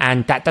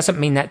 and that doesn't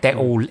mean that they're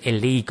all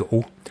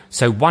illegal.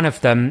 So one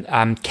of them,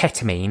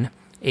 ketamine,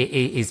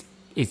 is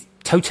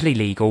totally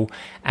legal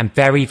and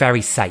very,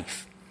 very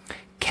safe.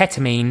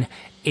 Ketamine,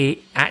 it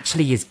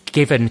actually is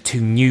given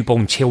to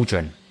newborn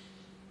children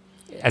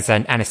as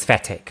an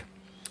anesthetic.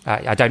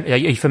 Are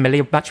you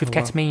familiar much with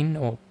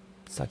ketamine or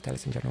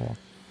psychedelics in general?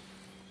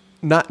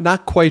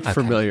 Not quite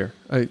familiar.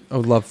 I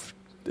would love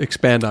to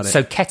expand on it.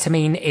 So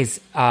ketamine is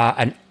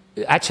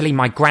actually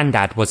my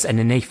granddad was an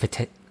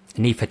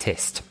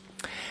anaesthetist,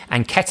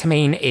 and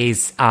ketamine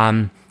is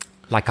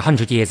like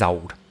 100 years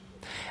old,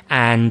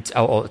 and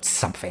or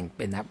something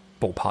in that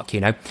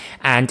ballpark,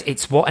 and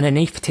it's what an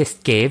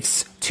anaesthetist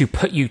gives to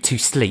put you to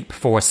sleep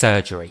for a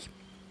surgery,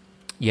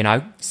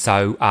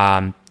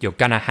 so you're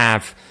gonna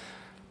have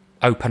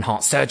open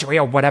heart surgery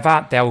or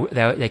whatever,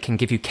 they can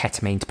give you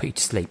ketamine to put you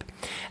to sleep.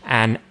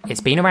 And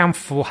it's been around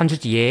for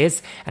 100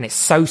 years, and it's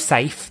so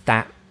safe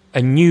that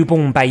a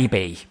newborn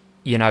baby,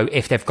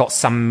 if they've got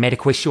some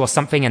medical issue or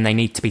something and they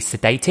need to be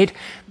sedated,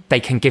 they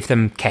can give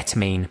them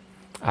ketamine,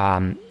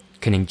 can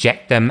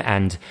inject them,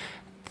 and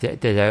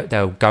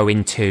they'll go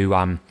into,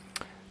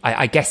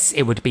 I guess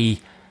it would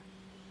be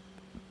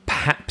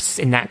perhaps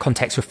in that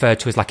context referred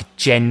to as like a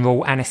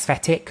general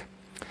anesthetic.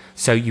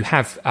 So you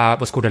have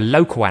what's called a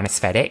local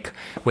anesthetic,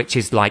 which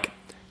is like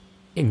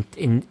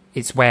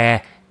it's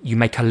where you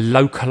make a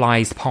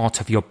localized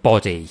part of your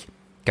body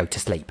go to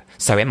sleep.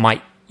 So it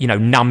might,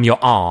 numb your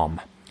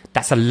arm.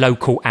 That's a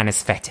local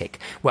anesthetic.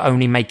 We're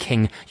only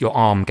making your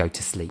arm go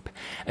to sleep.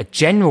 A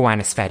general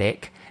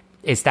anesthetic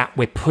is that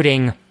we're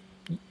putting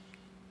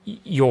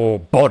your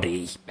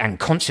body and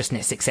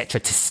consciousness,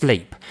 etc., to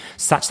sleep,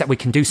 such that we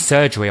can do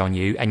surgery on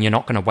you and you're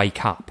not going to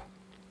wake up.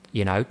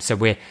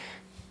 So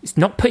it's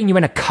not putting you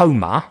in a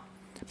coma,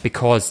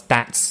 because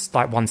that's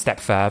like one step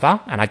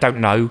further, and I don't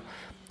know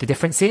the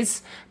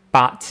differences,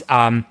 but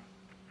I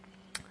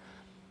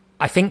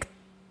think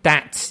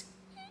that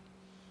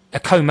a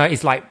coma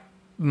is like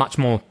much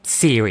more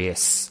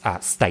serious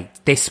state.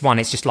 This one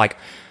is just like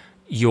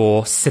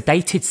you're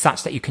sedated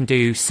such that you can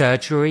do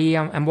surgery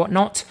and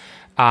whatnot,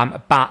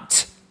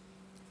 but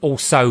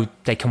also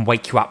they can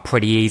wake you up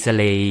pretty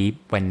easily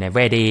when they're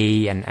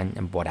ready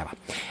and whatever.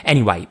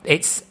 Anyway,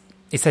 it's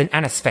an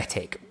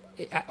anesthetic.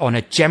 On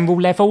a general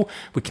level,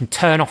 we can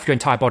turn off your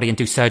entire body and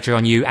do surgery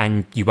on you,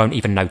 and you won't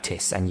even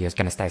notice, and you're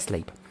going to stay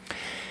asleep.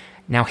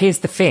 Now, here's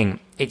the thing.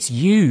 It's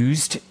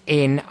used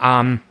in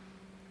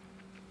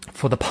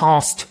for the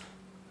past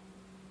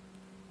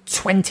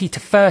 20 to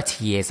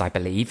 30 years, I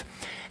believe,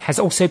 has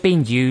also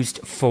been used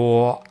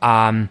for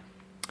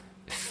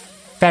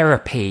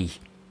therapy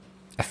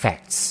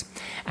effects.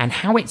 And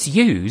how it's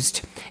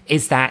used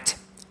is that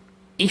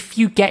if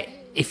you get,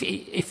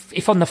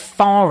 if on the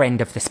far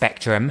end of the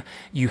spectrum,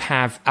 you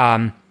have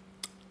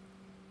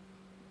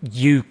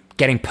you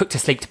getting put to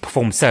sleep to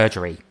perform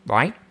surgery,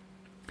 right?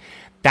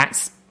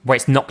 That's where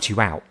it's knocked you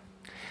out.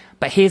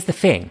 But here's the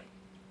thing.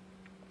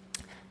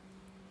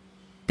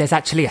 There's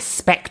actually a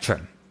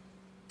spectrum.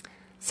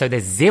 So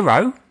there's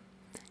 0,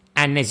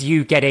 and there's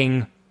you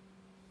getting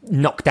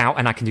knocked out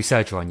and I can do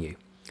surgery on you.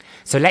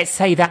 So let's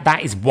say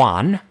that is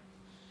 1,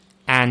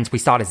 and we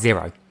start at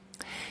 0.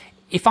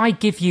 If I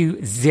give you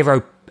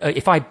 0,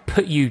 if I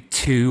put you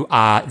to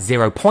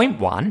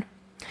 0.1,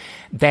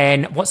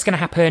 then what's going to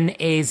happen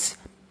is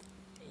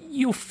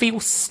you'll feel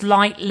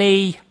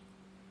slightly,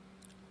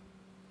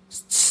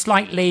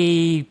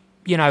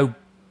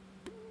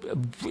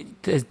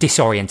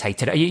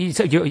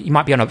 disorientated. You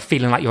might be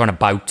feeling like you're on a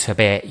boat a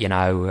bit,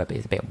 a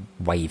bit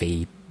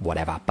wavy,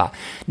 whatever, but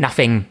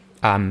nothing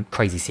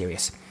crazy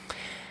serious.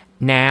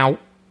 Now,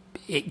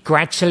 it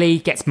gradually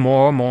gets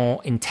more and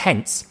more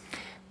intense.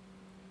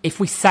 If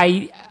we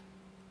say,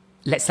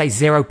 let's say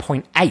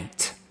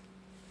 0.8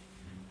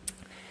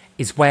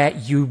 is where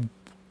you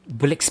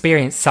will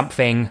experience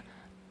something,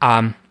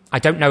 I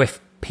don't know if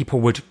people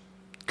would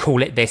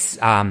call it this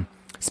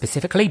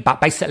specifically,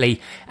 but basically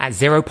at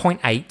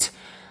 0.8,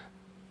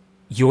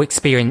 you'll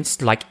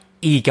experience like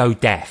ego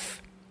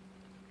death.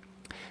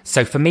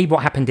 So for me,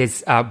 what happened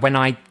is when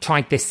I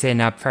tried this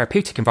in a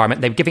therapeutic environment,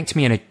 they were giving it to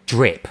me in a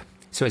drip.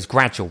 So it's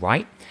gradual,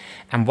 right?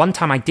 And one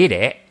time I did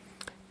it,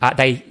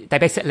 they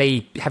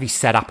basically have you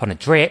set up on a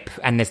drip,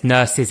 and there's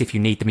nurses if you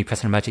need them. You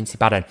press an emergency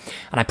button,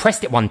 and I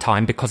pressed it one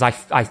time because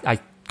I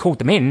called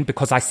them in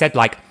because I said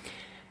like,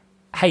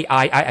 "Hey,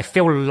 I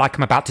feel like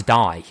I'm about to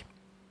die,"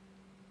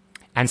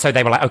 and so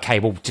they were like, "Okay,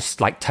 we'll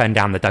just like turn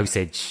down the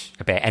dosage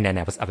a bit," and then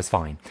I was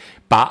fine.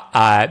 But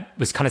it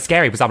was kind of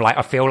scary because I'm like,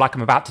 I feel like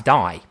I'm about to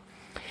die,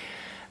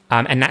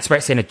 and that's where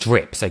it's in a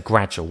drip, so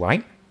gradual,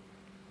 right?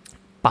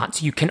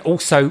 But you can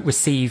also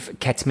receive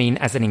ketamine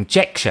as an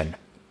injection,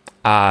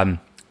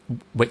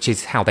 which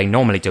is how they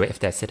normally do it if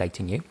they're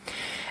sedating you.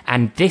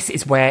 And this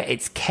is where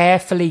it's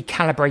carefully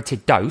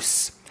calibrated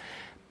dose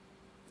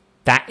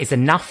that is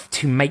enough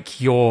to make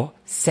your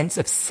sense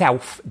of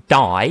self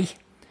die,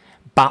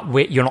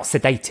 but you're not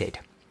sedated.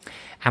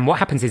 And what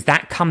happens is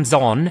that comes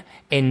on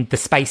in the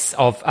space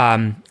of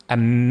a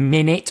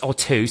minute or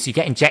two. So you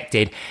get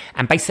injected,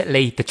 and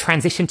basically the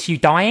transition to you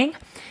dying,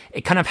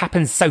 it kind of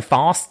happens so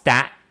fast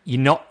that you're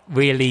not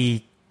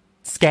really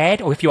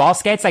scared, or if you are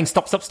scared, saying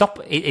stop,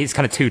 it's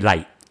kind of too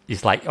late.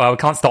 It's like, oh, I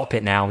can't stop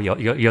it now.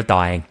 You're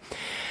dying.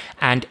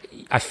 And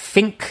I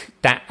think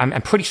that I'm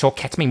pretty sure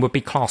ketamine would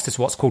be classed as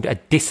what's called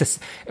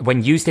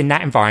when used in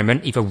that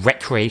environment, either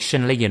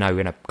recreationally,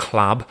 in a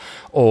club,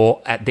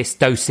 or at this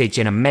dosage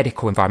in a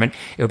medical environment,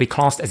 it would be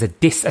classed as a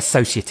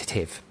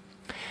dissociative.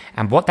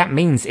 And what that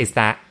means is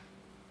that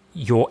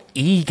your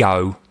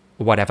ego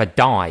or whatever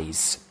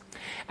dies.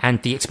 And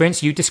the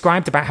experience you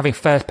described about having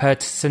first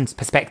person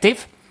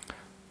perspective,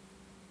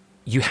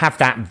 you have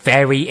that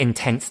very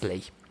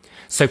intensely.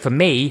 So for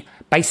me,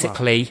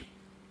 basically,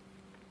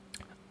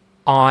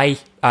 wow.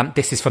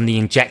 This is from the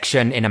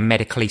injection in a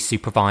medically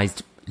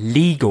supervised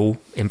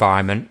legal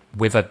environment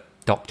with a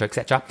doctor,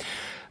 etc.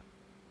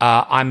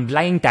 I'm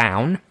laying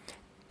down,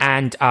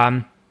 and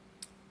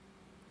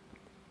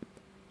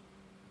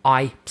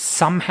I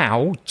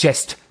somehow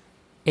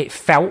it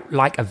felt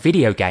like a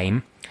video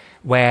game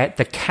where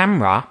the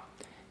camera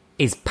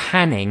is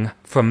panning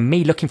from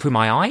me looking through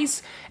my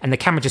eyes, and the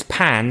camera just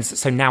pans,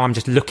 so now I'm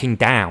just looking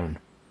down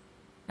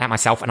at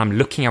myself, and I'm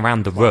looking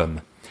around the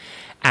room,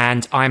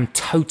 and I'm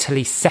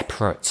totally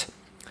separate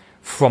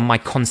from my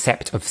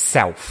concept of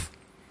self.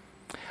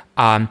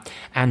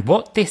 And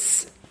what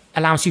this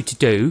allows you to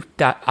do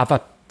that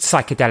other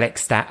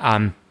psychedelics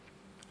that,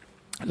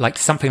 like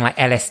something like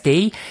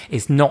LSD,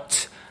 is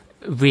not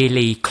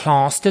really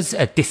classed as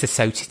a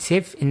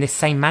dissociative in this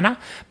same manner,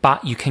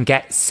 but you can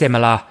get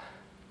similar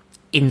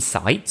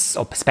insights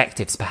or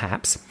perspectives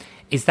perhaps,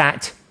 is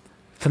that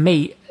for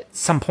me, at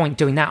some point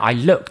doing that, I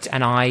looked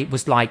and I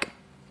was like,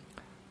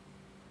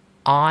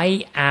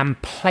 I am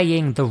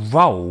playing the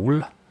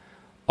role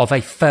of a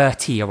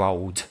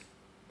 30-year-old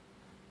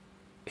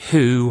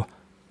who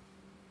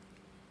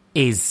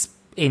is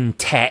in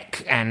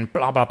tech and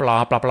blah, blah,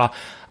 blah, blah, blah.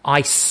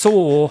 I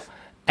saw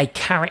a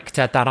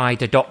character that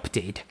I'd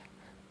adopted,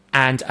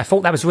 and I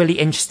thought that was really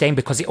interesting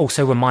because it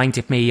also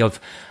reminded me of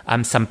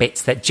some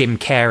bits that Jim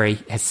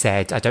Carrey has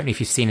said. I don't know if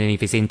you've seen any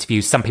of his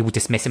interviews. Some people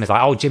dismiss him as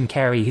like, oh, Jim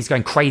Carrey, he's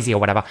going crazy or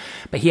whatever.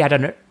 But he had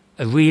a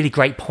really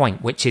great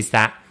point, which is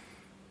that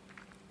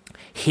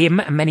him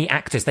and many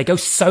actors, they go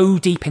so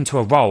deep into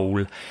a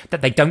role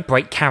that they don't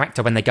break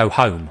character when they go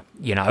home,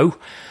 you know?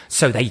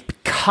 So they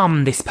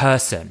become this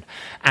person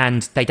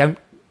and they don't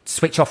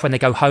switch off when they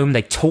go home.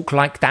 They talk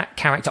like that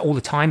character all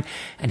the time.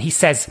 And he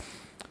says,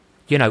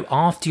 you know,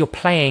 after you're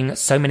playing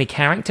so many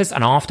characters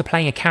and after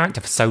playing a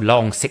character for so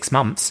long, 6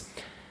 months,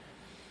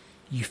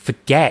 you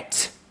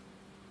forget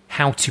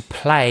how to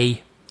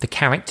play the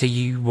character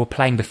you were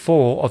playing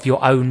before of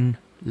your own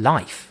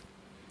life,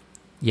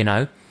 you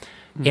know?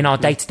 In our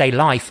day-to-day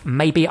life,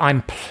 maybe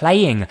I'm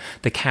playing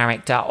the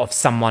character of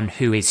someone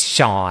who is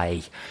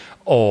shy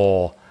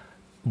or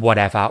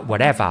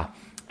whatever.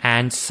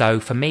 And so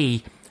for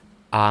me,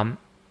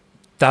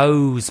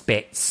 those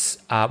bits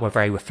were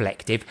very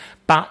reflective.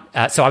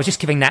 But so I was just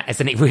giving that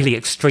as a really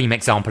extreme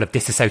example of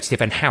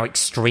dissociative and how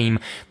extreme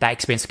that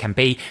experience can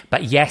be.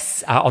 But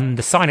yes, on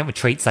the silent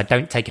retreats, I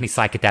don't take any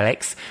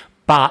psychedelics,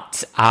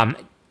 but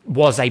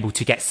was able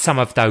to get some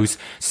of those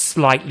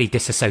slightly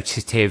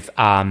dissociative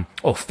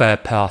or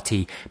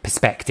third-party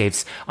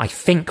perspectives, I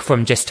think,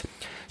 from just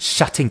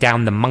shutting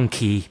down the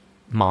monkey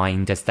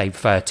mind, as they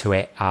refer to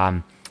it,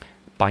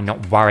 by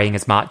not worrying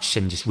as much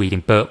and just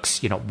reading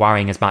books. You're not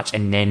worrying as much,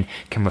 and then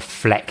can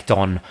reflect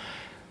on,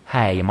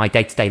 hey, in my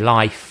day-to-day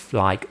life,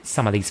 like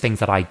some of these things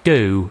that I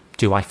do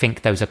I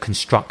think those are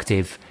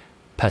constructive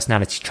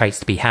personality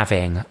traits to be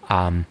having,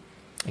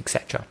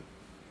 etc.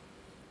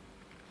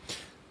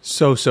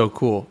 So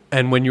cool.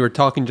 And when you were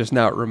talking just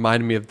now, it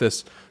reminded me of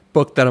this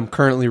book that I'm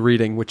currently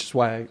reading, which is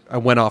why I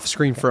went off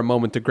screen for a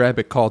moment to grab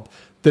it, called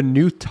The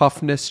New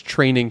Toughness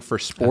Training for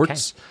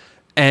Sports. Okay.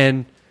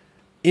 And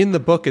in the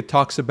book, it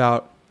talks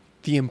about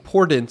the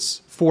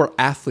importance for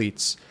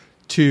athletes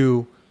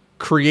to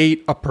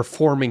create a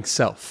performing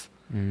self,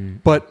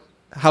 but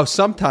how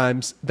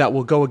sometimes that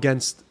will go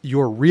against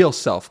your real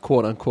self,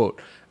 quote unquote,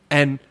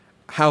 and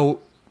how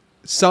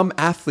some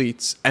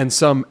athletes and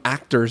some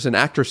actors and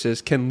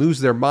actresses can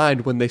lose their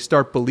mind when they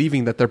start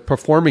believing that their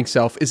performing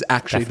self is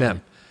actually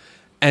them.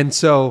 And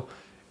so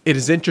it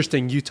is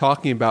interesting you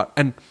talking about,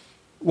 and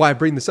why I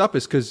bring this up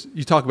is because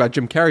you talk about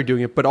Jim Carrey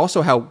doing it, but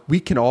also how we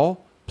can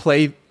all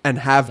play and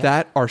have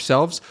that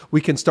ourselves.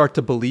 We can start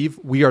to believe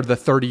we are the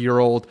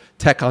 30-year-old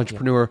tech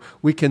entrepreneur.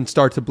 We can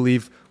start to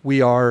believe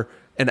we are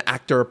an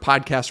actor, a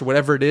podcast, or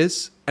whatever it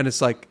is. And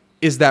it's like,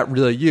 is that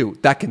really you?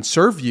 That can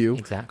serve you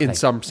in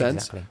some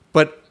sense,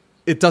 but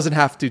it doesn't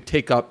have to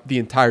take up the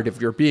entirety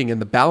of your being,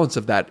 and the balance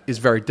of that is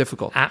very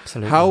difficult.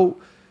 Absolutely. So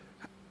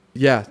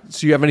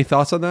you have any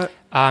thoughts on that?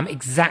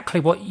 Exactly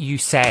what you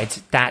said,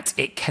 that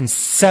it can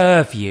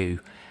serve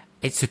you.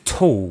 It's a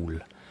tool.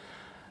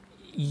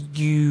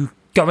 You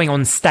going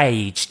on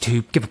stage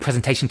to give a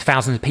presentation to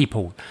thousands of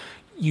people,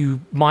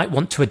 you might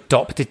want to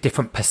adopt a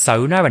different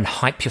persona and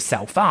hype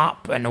yourself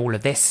up and all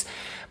of this,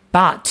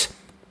 but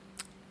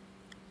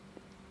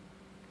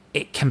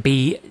it can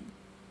be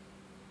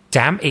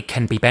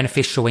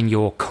beneficial in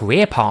your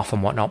career path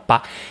and whatnot,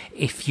 but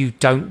if you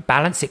don't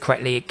balance it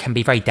correctly, it can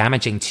be very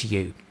damaging to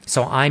you.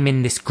 So I'm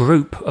in this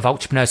group of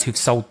entrepreneurs who've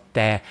sold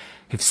their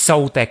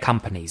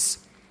companies.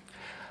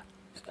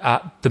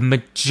 The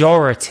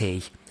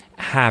majority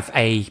have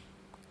a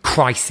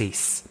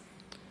crisis,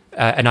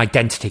 an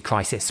identity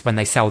crisis when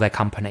they sell their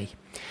company,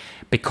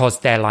 because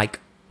they're like,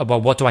 well,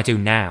 what do I do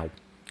now?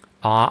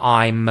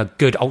 I'm a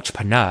good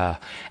entrepreneur,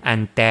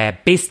 and their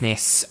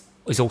business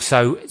is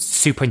also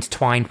super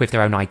intertwined with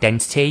their own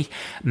identity.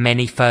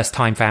 Many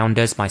first-time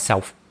founders,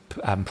 myself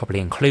probably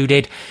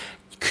included,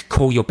 you could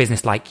call your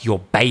business like your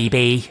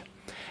baby,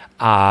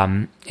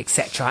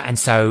 etc. And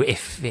so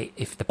if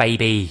the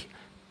baby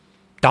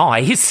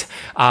dies,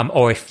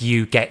 or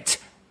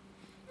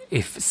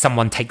if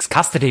someone takes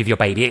custody of your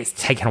baby, it's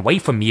taken away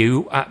from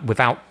you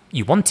without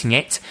you wanting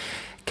it,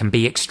 can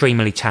be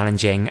extremely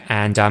challenging.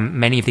 And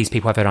many of these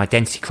people have an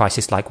identity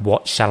crisis, like,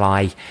 what shall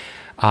I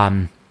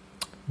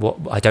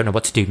I don't know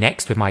what to do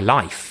next with my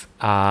life.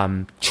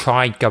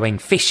 Tried going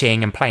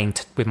fishing and playing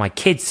with my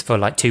kids for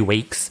like 2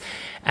 weeks,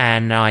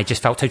 and I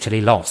just felt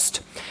totally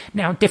lost.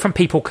 Now, different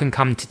people can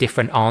come to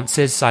different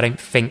answers. I don't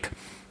think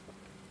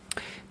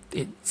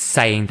it's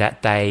saying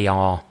that they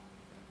are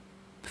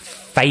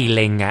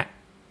failing at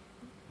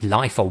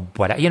life or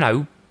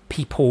whatever.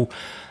 People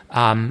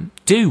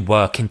do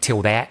work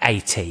until they're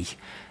 80,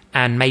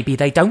 and maybe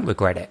they don't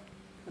regret it.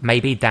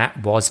 Maybe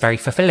that was very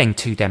fulfilling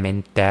to them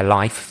in their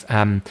life,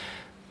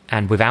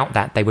 and without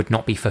that, they would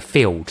not be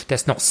fulfilled.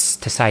 That's not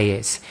to say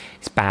it's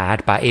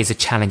bad, but it is a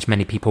challenge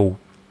many people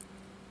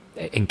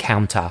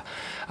encounter.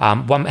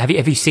 Have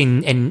you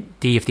seen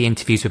any of the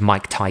interviews with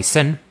Mike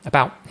Tyson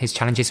about his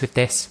challenges with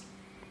this?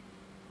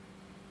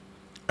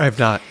 I have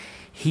not.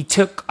 He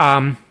took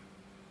a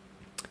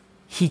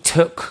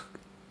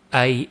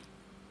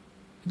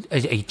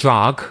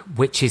drug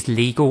which is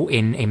legal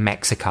in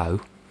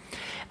Mexico,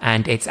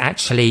 and it's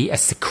actually a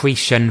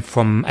secretion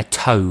from a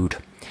toad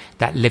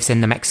that lives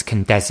in the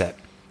Mexican desert.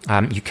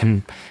 You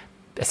can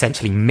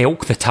essentially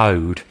milk the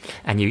toad,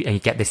 and you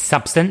get this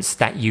substance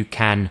that you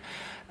can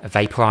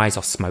vaporize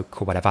or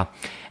smoke or whatever.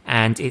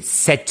 And it's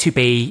said to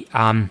be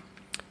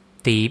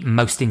the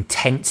most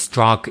intense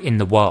drug in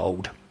the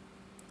world.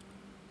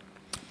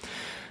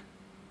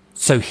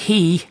 So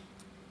he,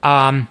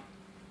 after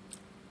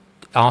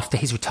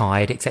he's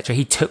retired, etc.,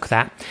 he took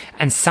that.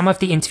 And some of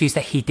the interviews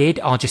that he did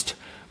are just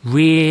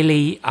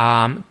really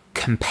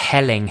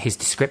compelling, his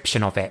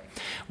description of it,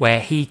 where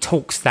he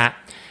talks that,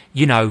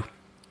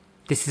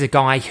 this is a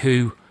guy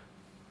who,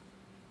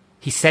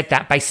 he said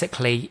that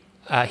basically,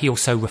 he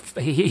also,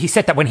 he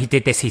said that when he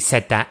did this, he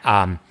said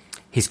that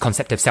his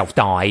concept of self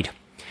died.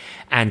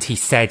 And he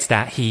said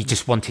that he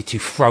just wanted to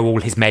throw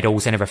all his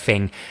medals and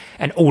everything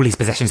and all his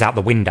possessions out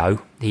the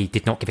window. He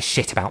did not give a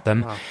shit about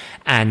them. Wow.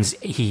 And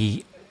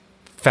he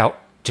felt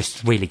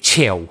just really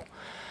chill.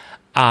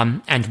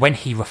 And when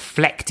he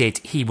reflected,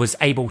 he was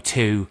able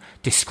to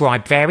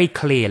describe very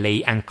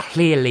clearly, and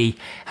clearly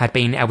had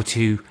been able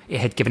to, it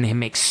had given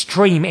him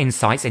extreme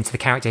insights into the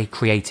character he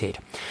created.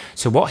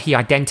 So what he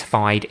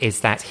identified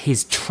is that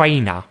his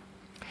trainer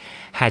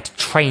had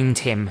trained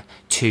him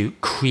to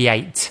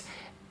create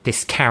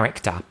this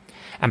character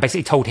and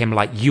basically told him,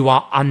 like, you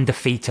are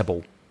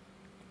undefeatable,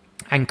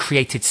 and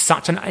created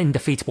such an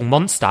undefeatable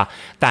monster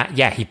that,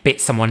 yeah, he bit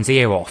someone's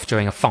ear off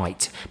during a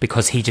fight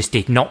because he just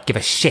did not give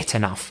a shit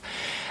enough.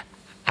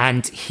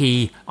 And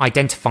he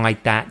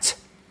identified that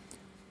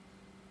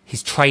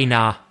his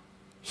trainer,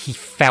 he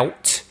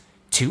felt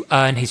to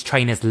earn his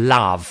trainer's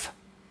love,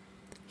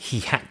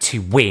 he had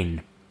to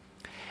win.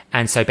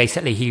 And so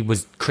basically he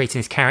was creating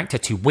his character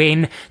to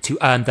win, to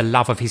earn the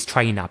love of his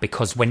trainer,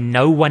 because when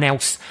no one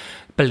else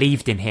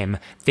believed in him,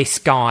 this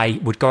guy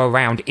would go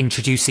around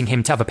introducing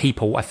him to other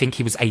people. I think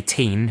he was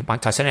 18,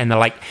 Mike Tyson, and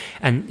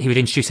and he would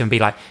introduce him and be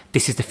like,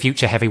 this is the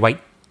future heavyweight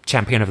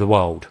champion of the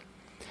world.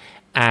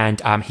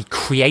 And he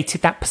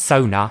created that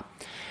persona,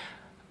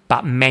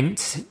 but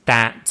meant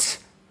that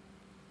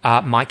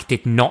Mike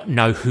did not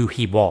know who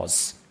he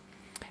was.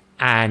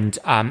 And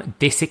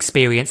this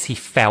experience, he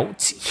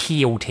felt,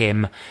 healed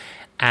him,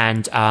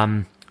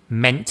 and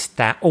meant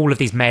that all of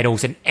these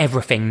medals and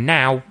everything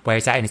now, where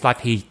he's at in his life,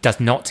 he does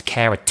not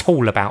care at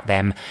all about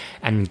them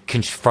and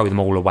can just throw them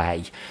all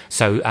away.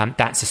 So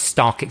that's a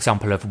stark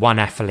example of one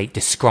athlete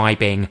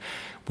describing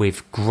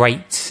with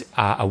great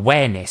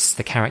awareness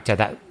the character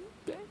that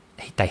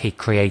he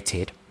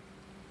created.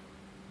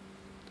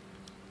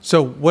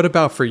 So what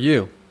about for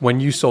you? When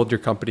you sold your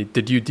company,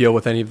 did you deal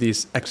with any of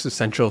these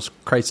existential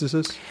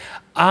crises?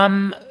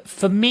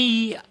 For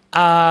me,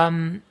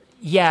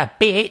 yeah, a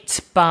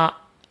bit, but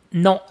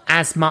not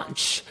as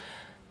much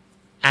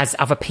as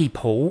other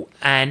people.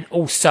 And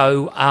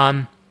also,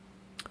 I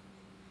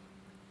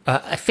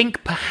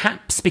think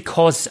perhaps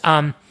because,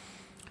 I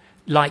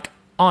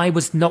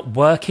was not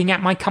working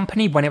at my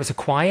company when it was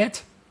acquired.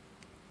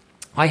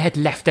 I had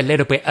left a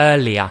little bit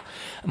earlier.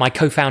 My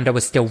co-founder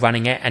was still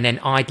running it, and then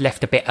I'd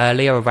left a bit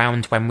earlier,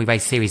 around when we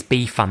raised Series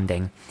B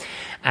funding.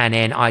 And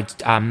then I'd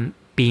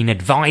been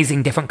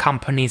advising different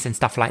companies and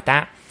stuff like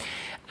that.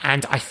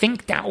 And I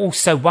think that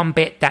also one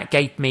bit that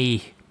gave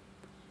me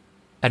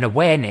an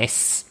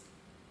awareness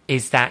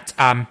is that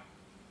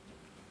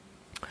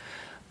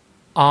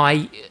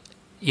I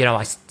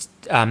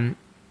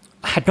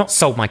had not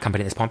sold my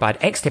company at this point, but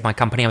I'd exited my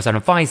company. I was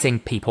advising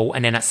people,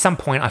 and then at some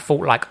point I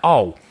thought, like,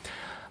 I'll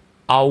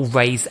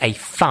raise a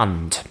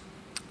fund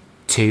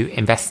to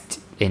invest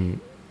in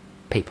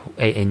people,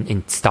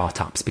 in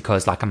startups,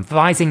 because, like, I'm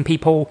advising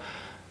people,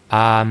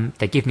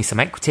 they give me some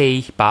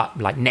equity, but,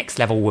 like, next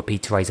level would be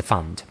to raise a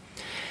fund.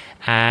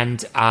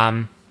 And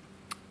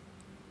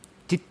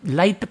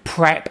laid the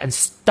prep and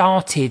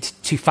started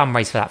to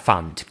fundraise for that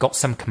fund, got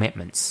some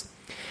commitments.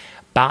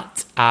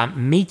 But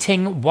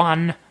meeting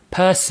one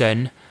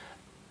person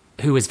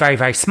who was very,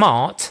 very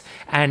smart,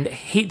 and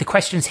the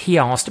questions he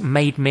asked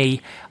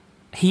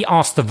he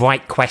asked the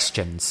right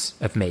questions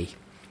of me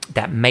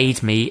that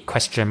made me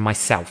question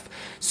myself.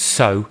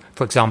 So,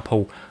 for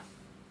example,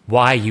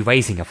 why are you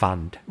raising a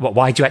fund?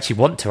 Why do you actually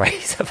want to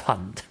raise a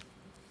fund?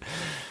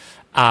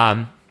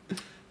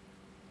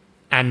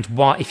 And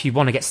why, if you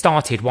want to get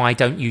started, why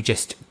don't you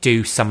just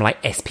do some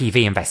like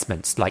SPV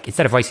investments? Like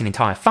instead of raising an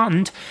entire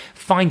fund,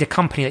 find a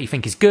company that you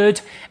think is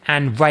good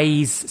and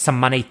raise some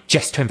money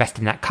just to invest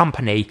in that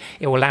company.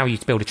 It will allow you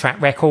to build a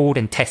track record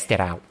and test it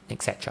out,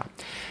 etc.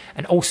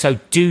 And also,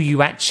 do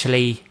you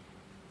actually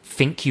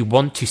think you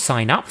want to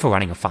sign up for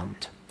running a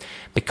fund?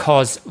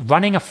 Because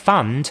running a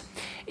fund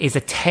is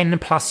a 10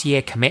 plus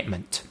year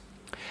commitment.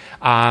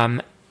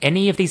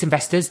 Any of these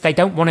investors, they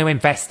don't want to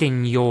invest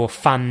in your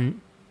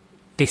fund.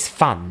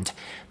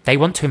 They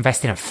want to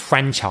invest in a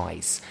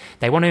franchise.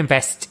 They want to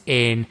invest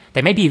in,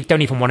 they maybe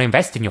don't even want to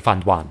invest in your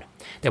fund 1.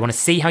 They want to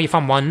see how your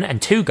fund 1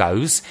 and 2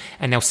 goes,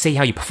 and they'll see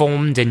how you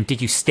performed and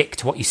did you stick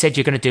to what you said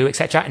you're going to do,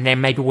 etc. And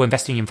then maybe we'll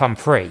invest in your fund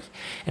 3.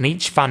 And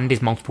each fund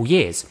is multiple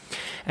years.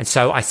 And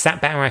so I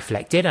sat back and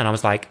reflected, and I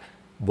was like,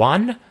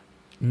 1,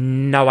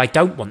 no, I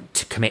don't want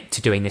to commit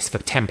to doing this for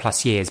 10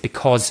 plus years,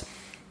 because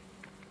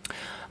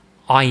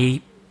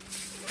I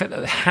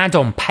had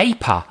on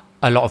paper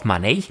a lot of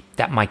money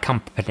that my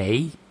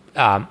company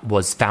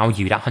was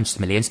valued at hundreds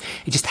of millions.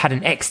 It just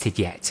hadn't exited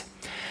yet.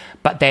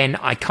 But then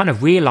I kind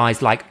of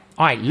realized, like,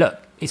 all right, look,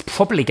 it's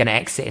probably going to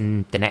exit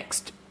in the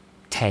next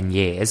 10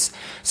 years.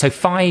 So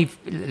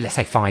let's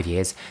say 5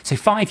 years. So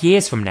 5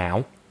 years from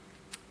now,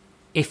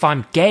 if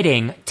I'm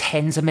getting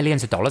tens of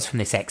millions of dollars from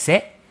this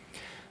exit,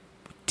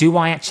 do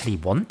I actually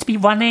want to be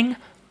running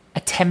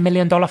a $10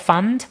 million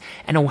fund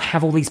and I'll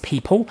have all these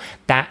people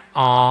that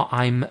are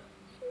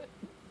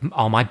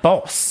my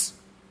boss,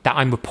 that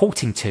I'm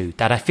reporting to,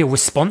 that I feel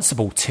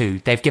responsible to?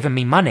 They've given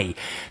me money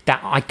that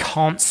I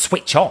can't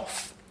switch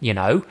off, you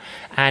know?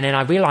 And then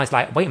I realized,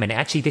 like, wait a minute,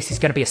 actually, this is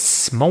going to be a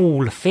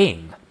small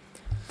thing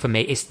for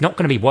me. It's not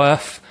going to be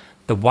worth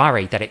the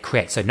worry that it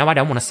creates. So no, I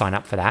don't want to sign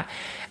up for that.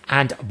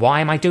 And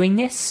why am I doing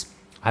this?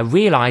 I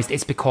realized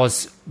it's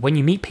because when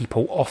you meet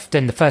people,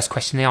 often the first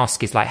question they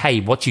ask is like, hey,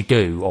 what do you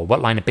do? Or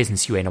what line of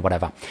business you in, or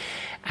whatever.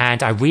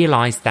 And I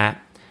realized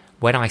that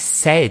when I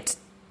said,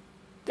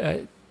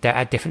 that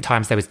at different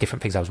times there was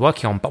different things I was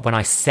working on, but when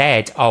I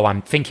said, oh,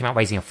 I'm thinking about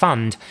raising a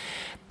fund,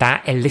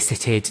 that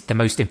elicited the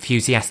most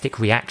enthusiastic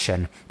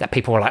reaction, that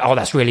people were like, oh,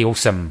 that's really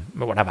awesome,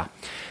 or whatever.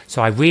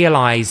 So I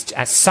realized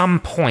at some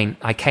point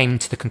I came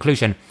to the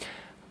conclusion,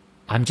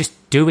 I'm just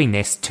doing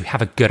this to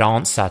have a good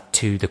answer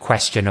to the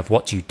question of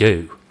what you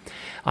do.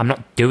 I'm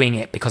not doing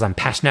it because I'm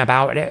passionate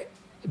about it.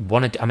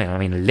 I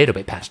mean, a little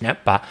bit passionate,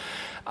 but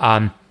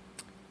I'm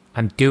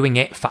doing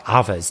it for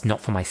others,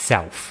 not for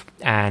myself.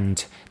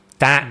 And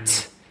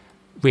that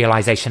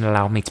realization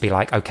allowed me to be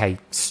like, okay,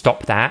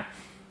 stop that.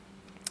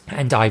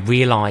 And I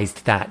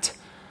realized that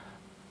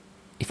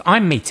if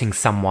I'm meeting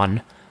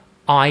someone,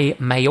 I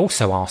may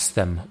also ask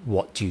them,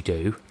 what do you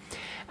do?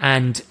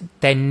 And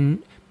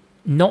then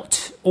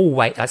not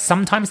always,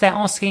 sometimes they're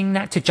asking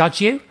that to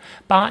judge you,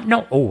 but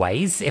not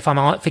always. If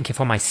I'm thinking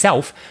for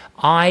myself,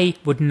 I'm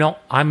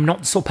not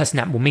the sort of person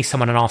that will meet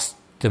someone and ask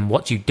them,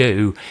 what do you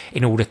do,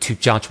 in order to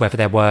judge whether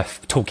they're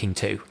worth talking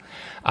to.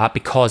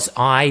 Because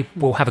I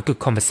will have a good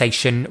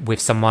conversation with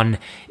someone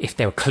if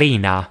they're a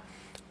cleaner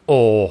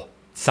or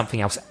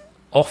something else.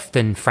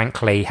 Often,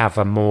 frankly, have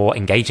a more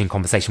engaging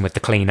conversation with the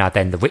cleaner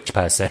than the rich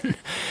person,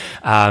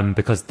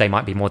 because they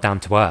might be more down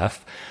to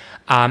earth.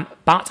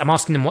 But I'm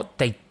asking them what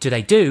they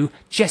do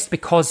just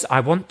because I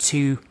want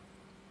to.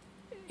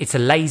 It's a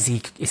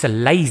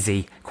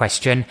lazy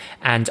question,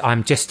 and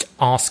I'm just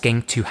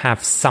asking to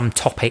have some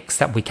topics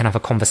that we can have a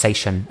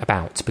conversation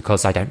about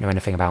because I don't know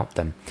anything about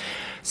them.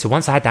 So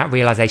once I had that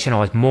realization, I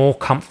was more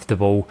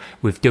comfortable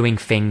with doing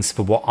things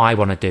for what I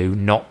want to do,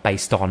 not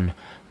based on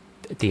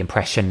the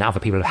impression that other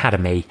people have had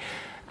of me.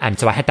 And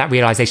so I had that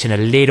realization a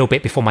little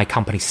bit before my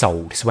company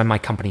sold. So when my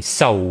company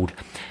sold,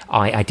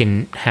 I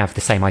didn't have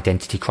the same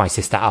identity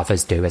crisis that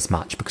others do as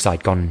much, because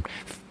I'd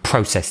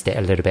processed it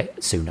a little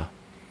bit sooner.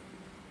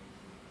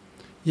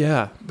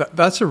 Yeah,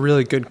 that's a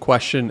really good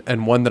question,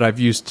 and one that I've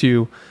used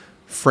to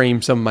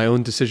frame some of my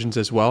own decisions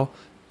as well,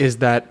 is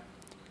that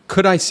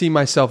could I see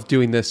myself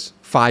doing this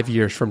 5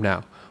 years from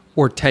now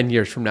or 10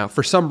 years from now?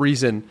 For some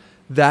reason,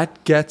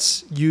 that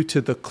gets you to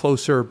the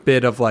closer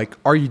bit of like,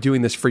 are you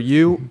doing this for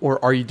you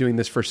or are you doing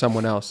this for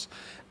someone else?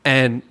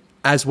 And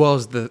as well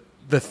as the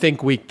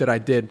Think Week that I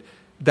did,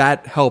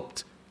 that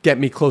helped get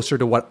me closer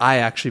to what I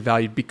actually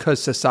valued,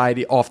 because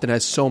society often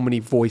has so many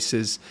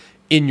voices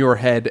in your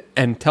head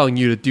and telling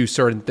you to do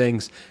certain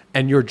things,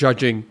 and you're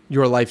judging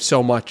your life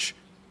so much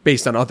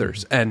based on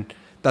others. And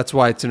that's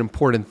why it's an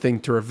important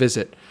thing to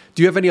revisit.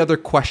 Do you have any other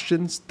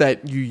questions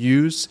that you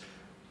use,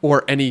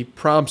 or any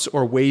prompts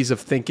or ways of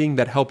thinking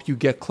that help you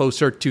get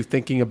closer to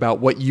thinking about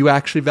what you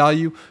actually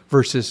value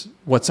versus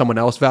what someone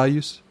else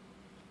values?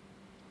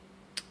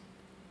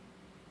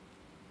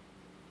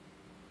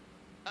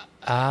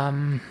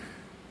 I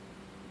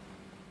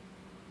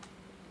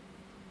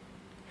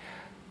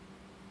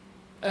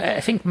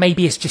think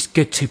maybe it's just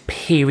good to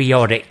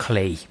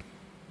periodically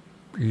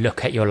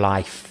look at your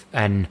life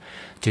and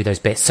do those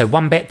bits. So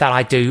one bit that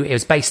I do, it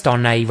was based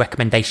on a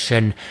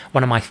recommendation.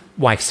 One of my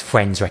wife's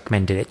friends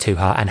recommended it to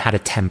her and had a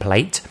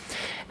template,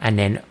 and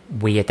then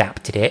we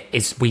adapted it.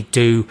 Is we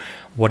do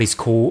what is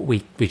called,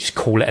 we just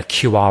call it a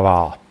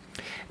QRR,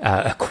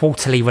 a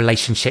quarterly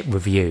relationship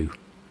review.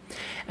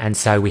 And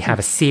so we have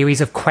a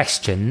series of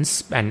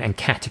questions and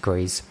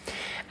categories,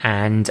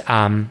 and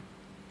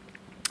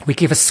we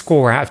give a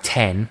score out of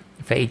 10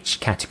 for each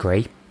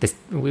category.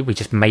 We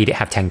just made it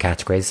have 10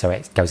 categories, so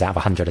it goes out of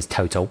 100 as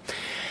total.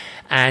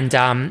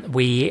 And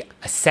we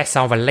assess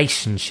our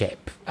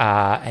relationship,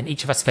 and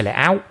each of us fill it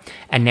out,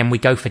 and then we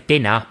go for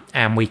dinner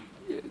and we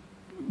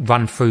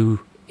run through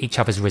each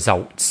other's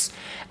results,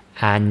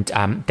 and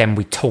then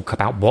we talk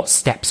about what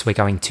steps we're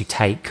going to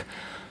take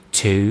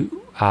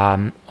to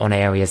on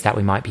areas that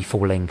we might be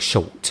falling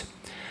short.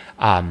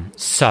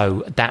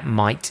 So that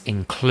might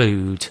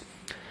include,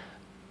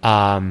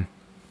 have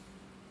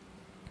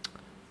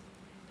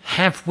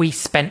we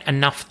spent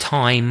enough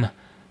time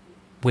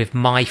with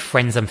my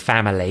friends and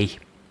family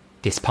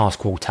this past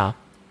quarter,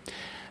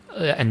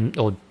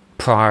 or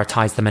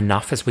prioritize them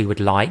enough as we would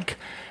like?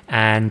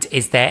 And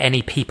is there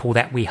any people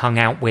that we hung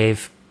out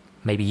with,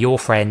 maybe your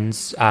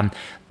friends,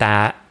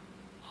 that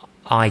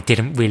I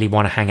didn't really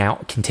want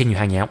to continue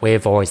hanging out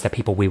with, or is there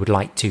people we would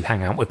like to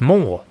hang out with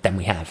more than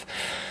we have?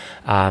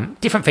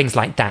 Different things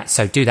like that.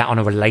 So do that on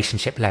a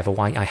relationship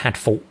level. I had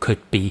thought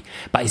could be,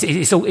 but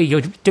it's all,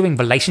 you're doing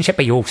relationship,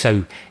 but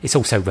it's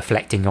also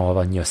reflecting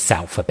on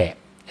yourself a bit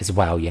as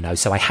well, you know.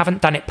 So I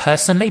haven't done it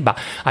personally, but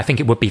I think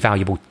it would be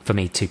valuable for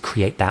me to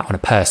create that on a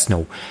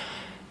personal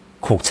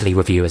quarterly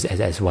review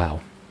as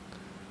well.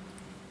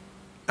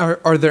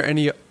 Are there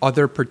any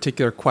other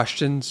particular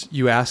questions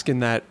you ask in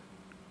that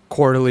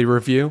quarterly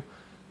review,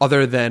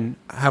 other than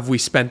have we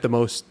spent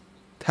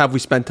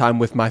time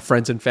with my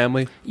friends and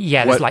family?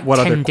 Yeah, there's what 10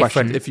 other different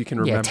questions, if you can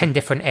remember? 10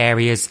 different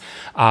areas.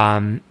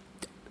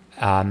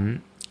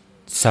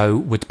 So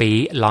would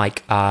be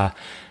like 10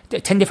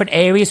 different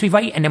areas we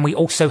rate, and then we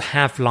also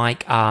have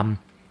like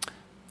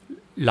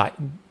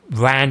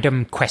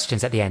random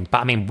questions at the end. But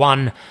I mean,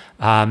 one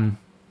fun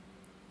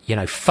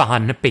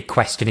big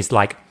question is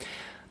like,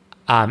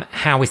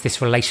 how is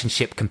this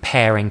relationship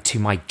comparing to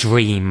my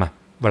dream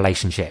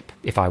relationship?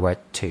 If I were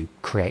to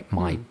create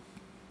my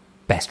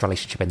best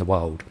relationship in the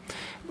world,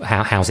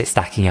 how's it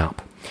stacking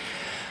up?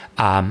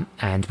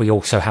 And we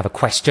also have a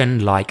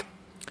question like,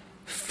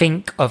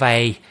 think of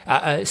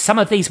some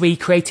of these we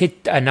created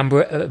a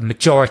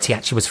majority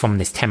actually was from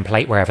this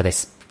template, wherever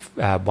this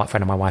one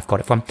friend of my wife got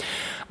it from.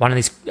 One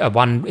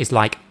is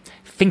like,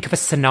 think of a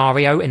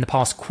scenario in the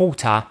past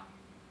quarter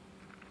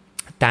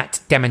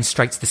that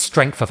demonstrates the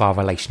strength of our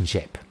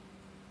relationship,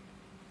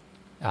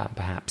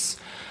 perhaps.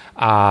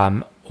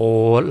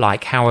 Or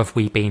like, how have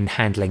we been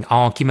handling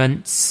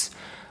arguments?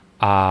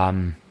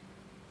 Things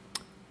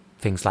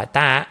like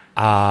that.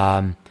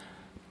 Are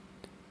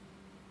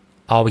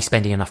we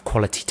spending enough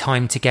quality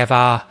time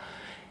together?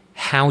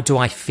 How do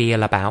I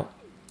feel about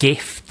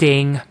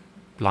gifting?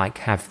 Like,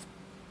 have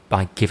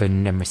I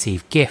given and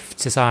received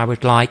gifts as I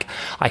would like?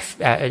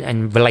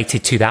 And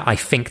related to that, I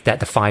think that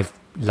The 5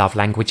 Love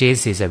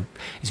Languages is a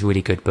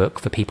really good book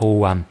for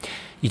people.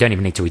 You don't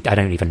even need to read. I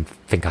don't even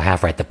think I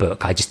have read the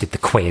book. I just did the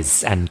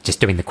quiz, and just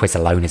doing the quiz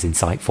alone is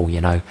insightful, you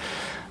know.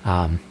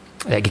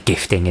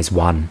 Gifting is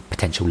one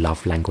potential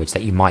love language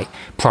that you might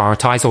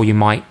prioritize or you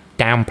might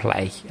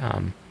downplay,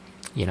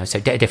 so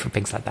different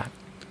things like that.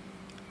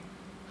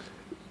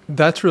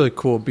 That's really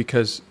cool,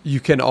 because you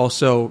can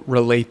also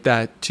relate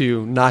that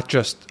to not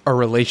just a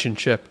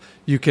relationship.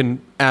 You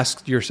can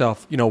ask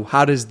yourself,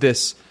 how does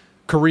this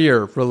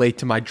career relate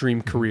to my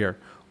dream career?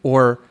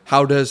 Or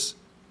how does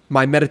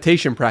my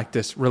meditation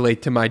practice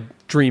relate to my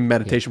dream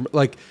meditation? Yeah.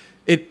 Like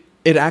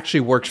it actually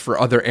works for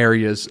other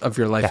areas of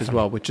your life as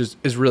well, which is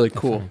really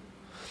cool. Definitely.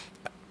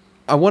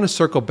 I want to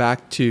circle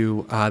back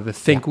to the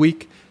Think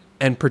Week,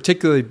 and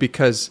particularly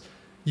because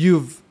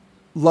you've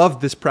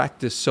loved this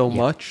practice so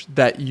much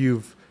that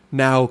you've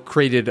now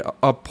created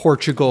a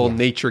Portugal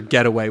nature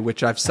getaway,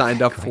 which I've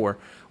signed up for.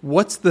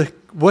 What's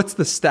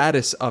the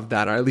status of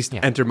that? Or at least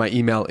enter my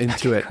email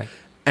into it. Great.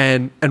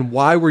 And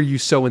why were you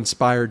so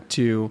inspired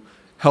to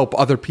help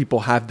other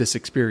people have this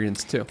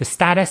experience too? The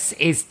status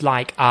is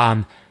like,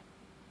 have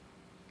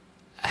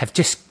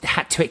just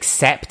had to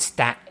accept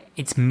that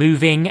it's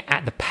moving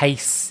at the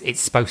pace it's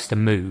supposed to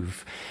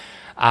move.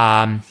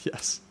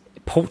 Yes.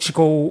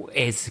 Portugal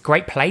is a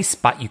great place,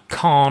 but you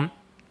can't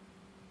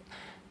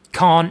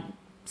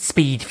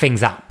speed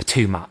things up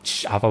too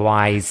much.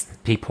 Otherwise,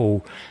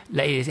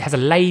 it has a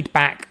laid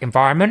back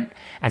environment.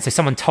 And so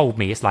someone told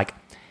me, it's like,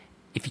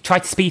 if you try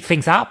to speed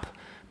things up,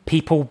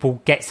 people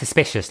will get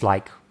suspicious.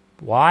 Like,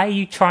 why are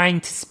you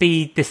trying to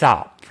speed this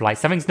up? Like,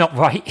 something's not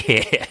right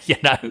here,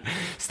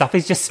 Stuff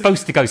is just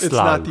supposed to go slow. It's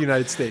not the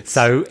United States.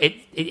 So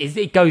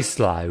it goes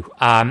slow.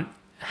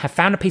 Have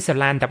found a piece of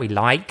land that we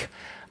like.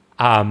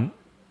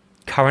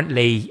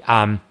 Currently,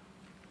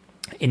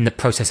 in the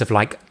process of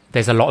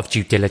there's a lot of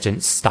due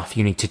diligence stuff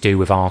you need to do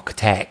with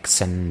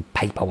architects and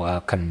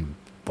paperwork and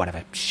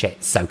whatever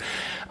shit. So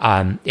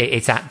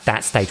it's at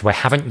that stage where I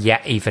haven't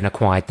yet even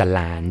acquired the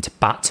land,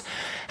 but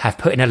have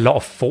put in a lot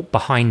of thought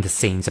behind the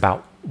scenes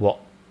about what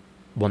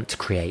I want to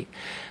create.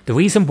 The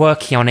reason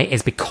working on it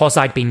is because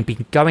I'd been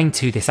going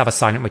to this other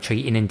silent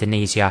retreat in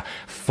Indonesia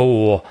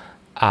for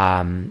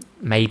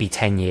maybe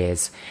 10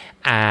 years.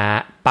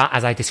 But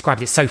as I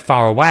described, it's so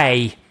far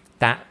away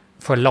that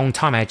for a long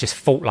time I just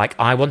thought like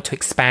I want to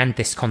expand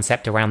this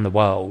concept around the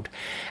world.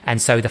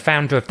 And so the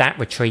founder of that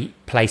retreat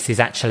place is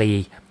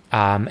actually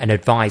an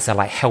advisor,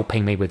 like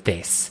helping me with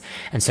this.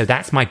 And so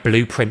that's my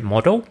blueprint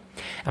model.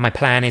 And my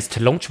plan is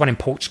to launch one in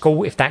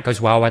Portugal. If that goes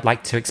well, I'd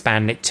like to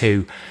expand it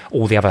to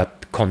all the other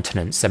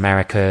continents,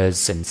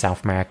 Americas and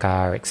South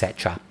America,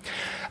 etc.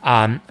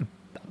 I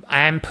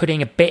am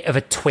putting a bit of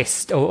a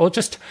twist or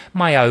just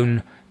my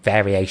own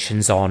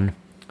variations on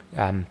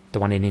the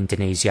one in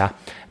Indonesia,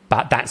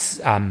 but that's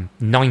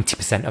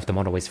 90% of the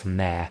model is from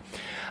there.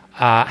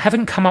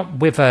 Haven't come up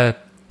with the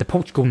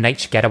Portugal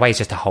Nature Getaway is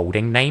just a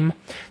holding name,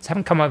 so I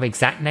haven't come up with an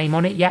exact name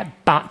on it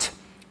yet, but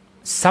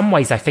some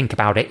ways I think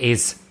about it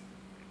is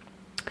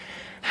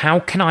how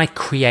can I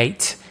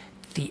create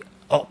the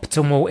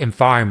optimal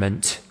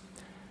environment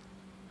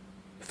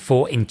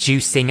for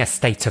inducing a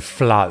state of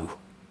flow?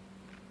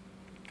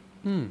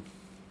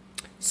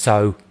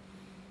 So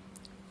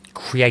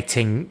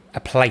creating a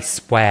place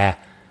where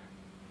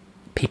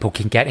people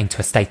can get into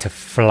a state of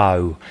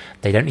flow.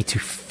 They don't need to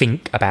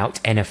think about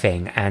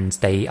anything and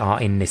they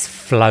are in this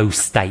flow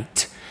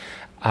state.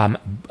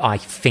 I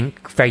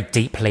think very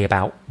deeply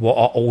about what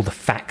are all the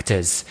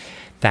factors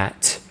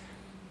that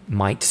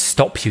might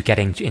stop you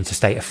getting into a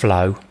state of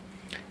flow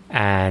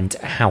and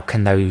how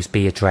can those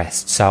be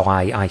addressed. So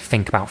I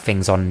think about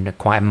things on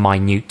quite a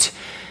minute,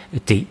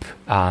 deep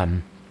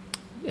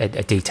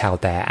a detail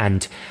there.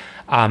 And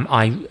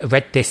I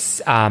read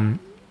this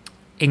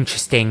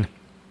interesting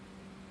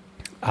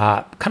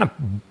kind of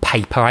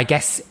paper, I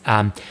guess.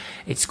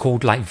 It's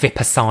called like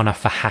Vipassana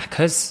for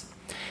Hackers,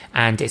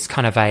 and it's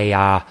kind of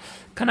a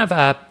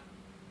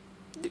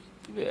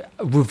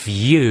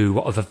review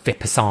of a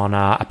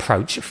Vipassana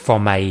approach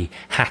from a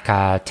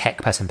hacker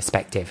tech person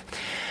perspective.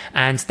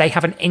 And they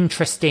have an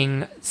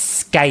interesting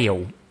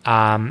scale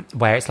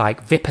where it's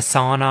like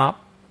Vipassana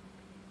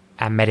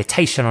and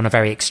meditation on a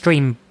very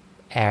extreme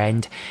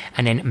end,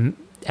 and then,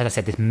 as I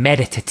said, this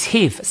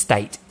meditative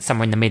state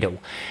somewhere in the middle.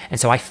 And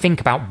so I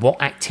think about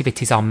what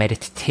activities are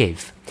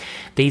meditative.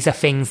 These are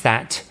things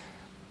that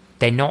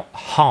they're not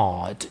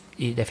hard.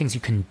 They're things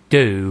you can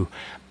do,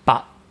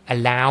 but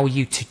allow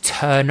you to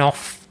turn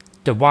off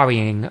the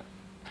worrying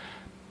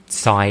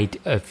side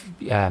of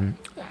and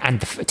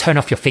turn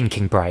off your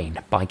thinking brain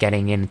by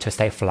getting into a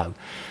state of flow.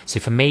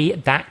 So for me,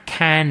 that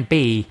can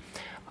be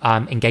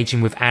engaging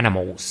with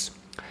animals.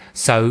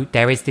 So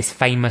there is this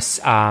famous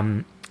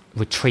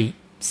retreat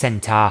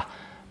center,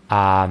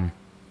 Miraval.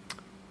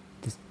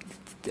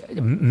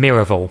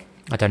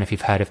 I don't know if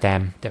you've heard of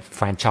them, the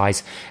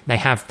franchise.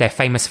 They're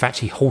famous for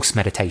actually horse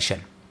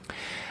meditation.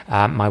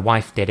 My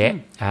wife did it.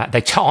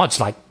 They charge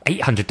like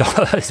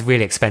 $800,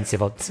 really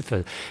expensive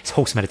for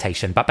horse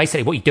meditation. But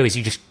basically what you do is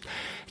you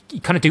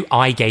kind of do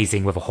eye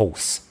gazing with a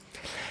horse.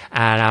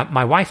 And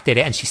my wife did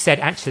it, and she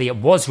said actually it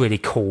was really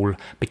cool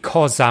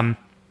because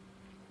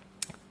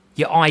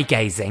you're eye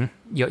gazing,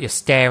 you're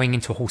staring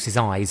into a horse's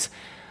eyes,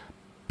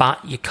 but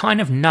you kind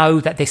of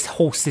know that this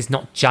horse is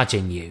not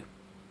judging you,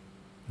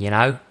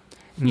 and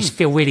you just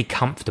feel really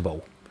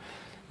comfortable.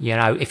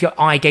 If you're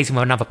eye gazing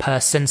with another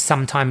person,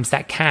 sometimes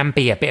that can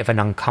be a bit of an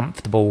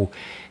uncomfortable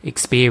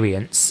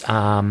experience,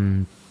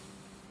 and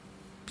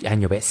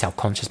you're a bit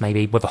self-conscious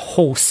maybe. With a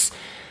horse,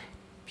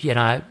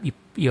 you're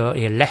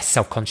less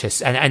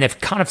self-conscious, and they've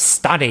kind of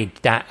studied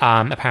that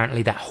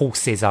apparently that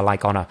horses are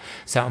like on a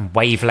certain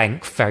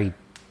wavelength, very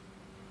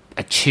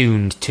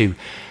attuned to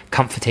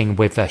comforting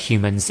with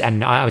humans,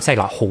 and I would say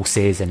like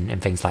horses and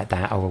things like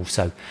that are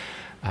also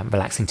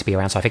relaxing to be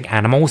around. So I think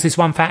animals is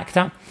one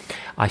factor.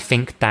 I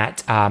think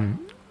that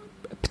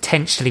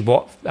potentially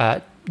what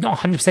not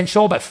 100%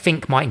 sure, but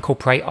think might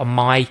incorporate on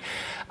my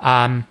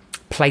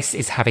place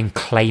is having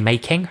clay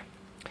making,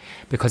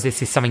 because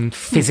this is something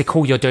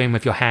physical you're doing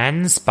with your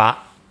hands, but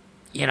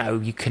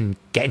you can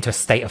get into a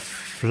state of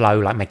flow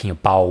like making a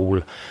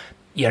bowl.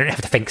 You don't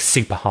have to think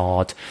super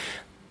hard.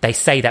 They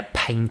say that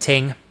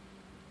painting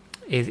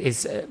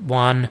is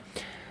one.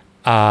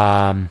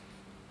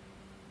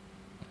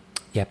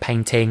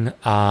 Painting.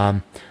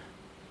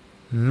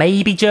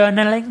 Maybe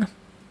journaling.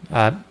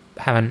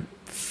 Haven't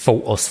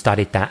thought or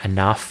studied that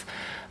enough.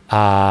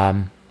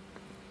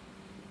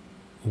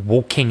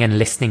 Walking and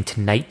listening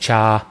to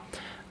nature.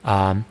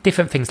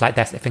 Different things like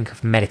that I think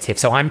of meditative.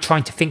 So I'm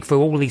trying to think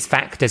through all these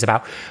factors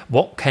about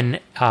what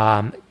can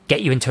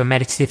get you into a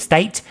meditative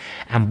state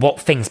and what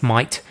things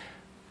might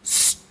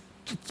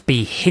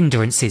be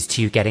hindrances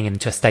to you getting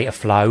into a state of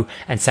flow,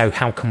 and so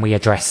how can we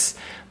address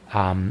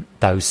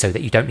those so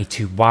that you don't need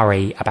to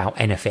worry about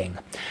anything.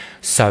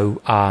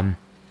 So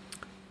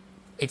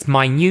it's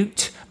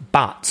minute,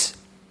 but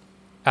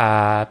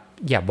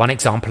one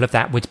example of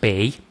that would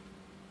be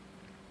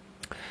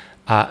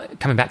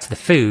coming back to the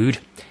food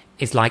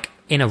is like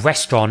in a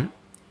restaurant,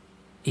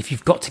 if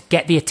you've got to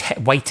get the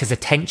waiter's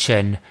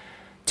attention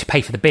to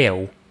pay for the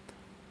bill,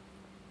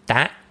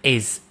 that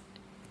is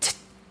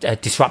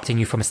disrupting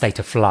you from a state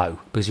of flow,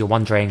 because you're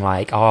wondering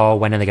like, oh,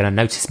 when are they going to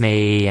notice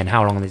me, and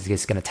how long is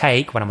this going to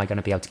take, when am I going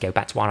to be able to go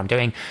back to what I'm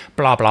doing,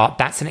 blah blah.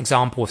 That's an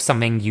example of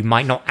something you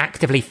might not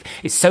actively,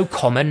 it's so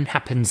common,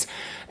 happens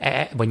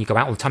when you go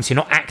out all the time, so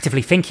you're not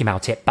actively thinking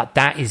about it, but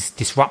that is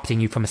disrupting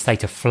you from a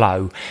state of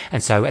flow.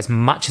 And so as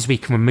much as we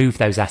can remove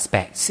those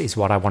aspects is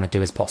what I want to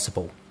do as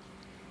possible.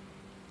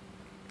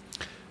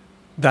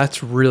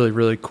 That's really,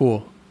 really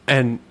cool.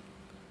 And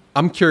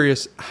I'm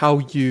curious how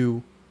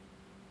you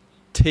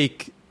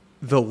take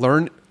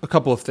a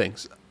couple of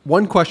things.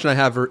 One question I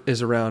have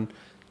is around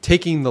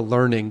taking the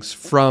learnings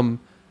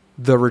from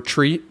the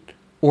retreat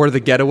or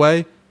the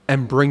getaway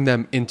and bring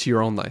them into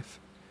your own life.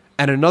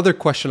 And another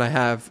question I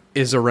have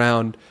is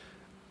around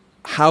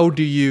how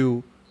do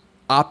you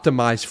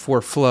optimize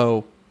for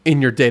flow in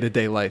your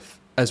day-to-day life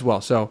as well?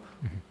 So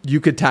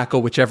you could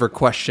tackle whichever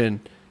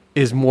question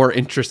is more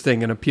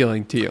interesting and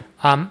appealing to you.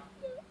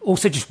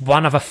 Also, just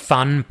one other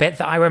fun bit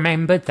that I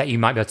remembered that you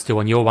might be able to do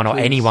on your one, or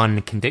Please.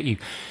 anyone can do, you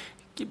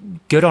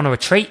good on a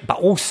retreat, but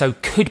also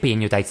could be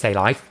in your day-to-day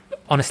life.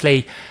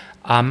 Honestly,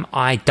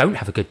 I don't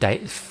have a good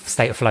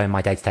state of flow in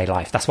my day-to-day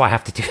life. That's why I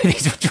have to do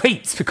these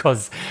retreats,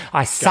 because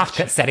I suck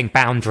at setting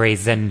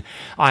boundaries and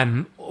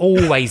I'm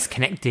always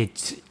connected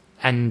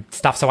and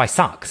stuff, so I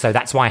suck. So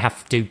that's why I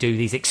have to do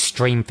these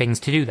extreme things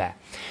to do that.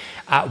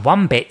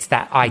 One bit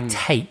that I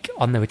take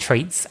on the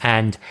retreats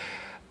and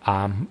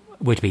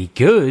would be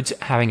good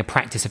having a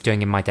practice of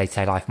doing in my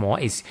day-to-day life more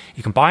is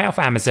you can buy it off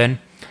Amazon,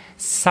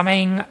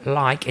 something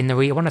like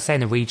I want to say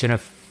in the region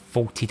of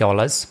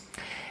 $40.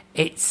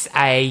 It's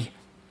a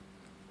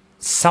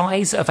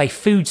size of a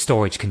food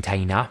storage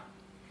container,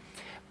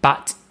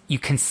 but you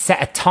can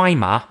set a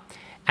timer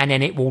and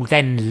then it will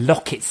then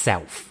lock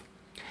itself.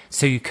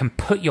 So you can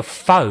put your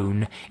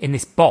phone in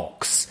this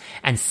box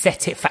and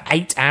set it for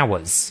 8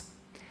 hours,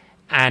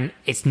 and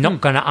it's not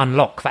going to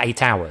unlock for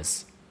 8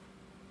 hours.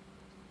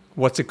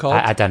 What's it called?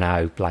 I don't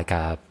know, like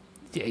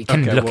you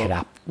can look it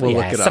up. We'll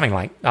look it up. Something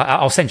like,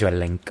 I'll send you a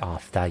link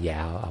after.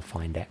 Yeah, I'll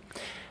find it.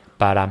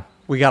 But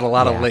we got a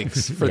lot of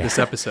links for this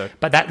episode.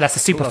 But that's a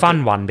super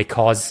fun one,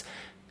 because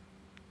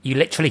you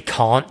literally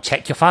can't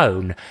check your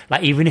phone.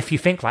 Like, even if you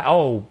think like,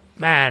 oh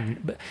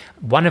man,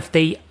 one of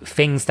the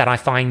things that I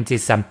find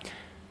is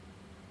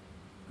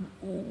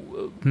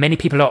many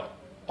people are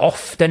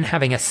often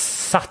having a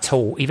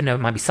subtle, even though it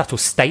might be subtle,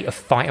 state of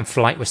fight and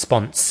flight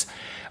response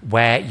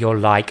where you're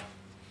like,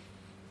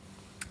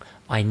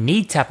 I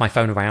need to have my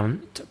phone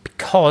around,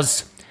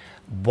 because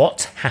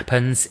what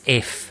happens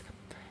if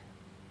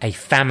a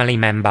family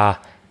member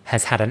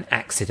has had an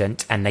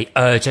accident and they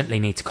urgently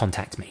need to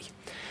contact me?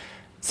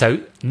 So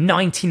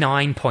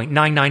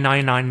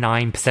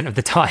 99.99999% of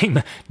the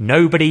time,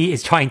 nobody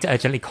is trying to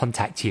urgently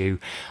contact you.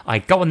 I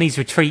go on these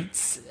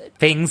retreats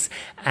things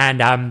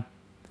and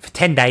for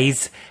 10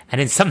 days,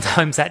 and then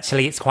sometimes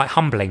actually it's quite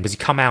humbling, because you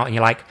come out and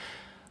you're like,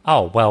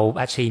 oh, well,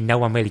 actually, no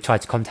one really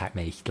tried to contact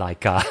me.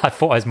 Like, I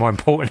thought I was more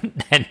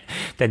important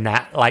than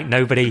that. Like,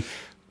 nobody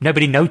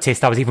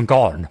noticed I was even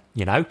gone,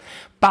 you know?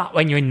 But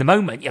when you're in the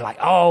moment, you're like,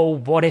 oh,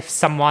 what if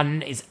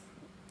someone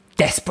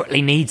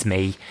desperately needs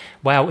me?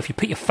 Well, if you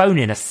put your phone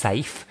in a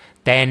safe,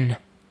 then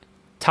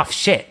tough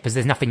shit, because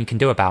there's nothing you can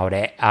do about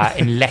it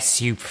unless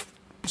you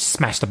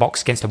smash the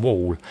box against a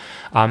wall.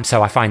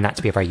 So I find that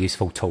to be a very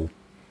useful tool.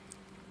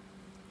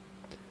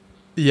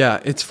 Yeah,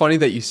 it's funny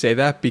that you say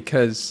that,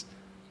 because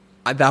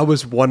that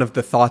was one of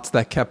the thoughts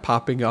that kept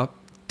popping up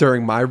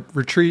during my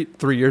retreat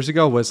 3 years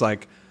ago, was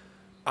like,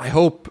 I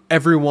hope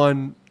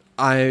everyone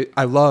I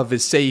love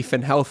is safe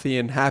and healthy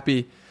and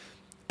happy,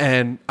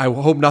 and I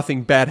hope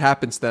nothing bad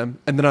happens to them.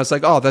 And then I was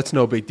like, oh, that's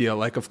no big deal.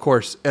 Like, of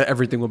course,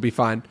 everything will be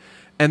fine.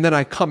 And then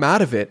I come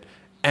out of it,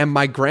 and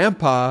my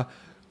grandpa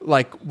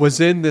like was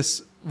in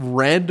this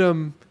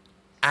random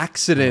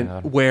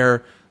accident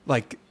where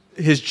like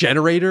his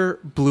generator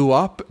blew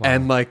up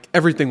and like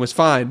everything was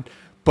fine,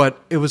 but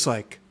it was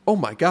like, oh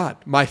my God,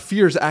 my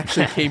fears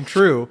actually came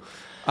true.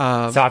 So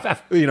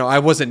I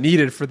wasn't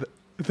needed for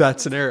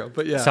that scenario,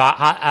 but yeah. So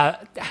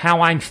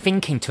how I'm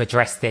thinking to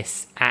address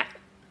this at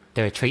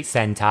the retreat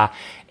center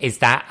is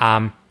that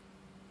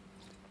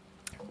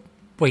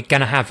we're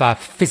going to have a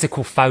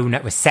physical phone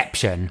at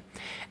reception,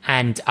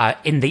 and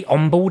in the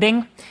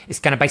onboarding, it's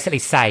going to basically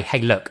say,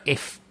 hey, look,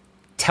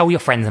 tell your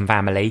friends and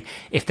family,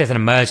 if there's an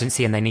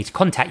emergency and they need to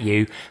contact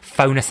you,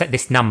 phone us at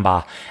this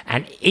number.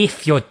 And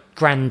if your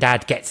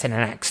granddad gets in an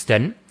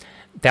accident,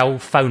 they'll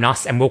phone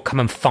us and we'll come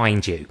and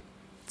find you.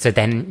 So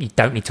then you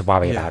don't need to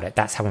worry about it.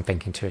 That's how I'm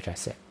thinking to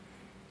address it.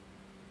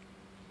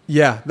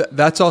 Yeah,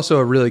 that's also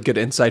a really good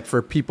insight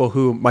for people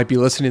who might be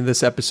listening to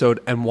this episode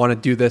and want to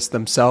do this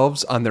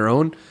themselves on their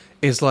own,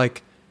 is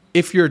like,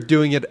 if you're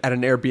doing it at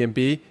an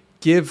Airbnb,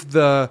 give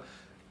a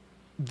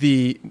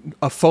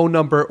phone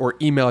number or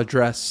email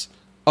address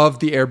of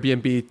the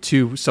Airbnb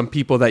to some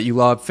people that you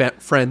love,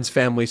 friends,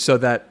 family, so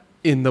that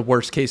in the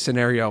worst case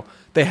scenario,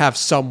 they have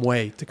some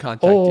way to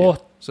contact you.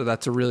 So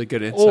that's a really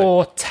good insight.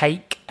 Or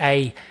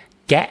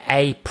get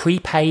a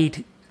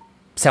prepaid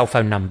cell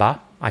phone number.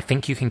 I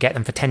think you can get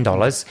them for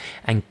 $10,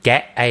 and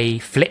get a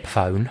flip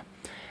phone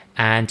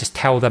and just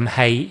tell them,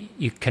 hey,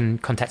 you can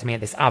contact me at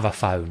this other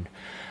phone.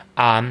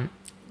 I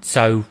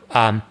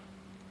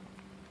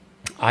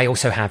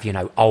also have,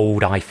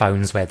 old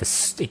iPhones where it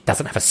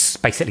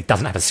basically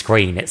doesn't have a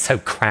screen. It's so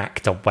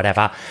cracked or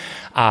whatever.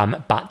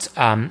 One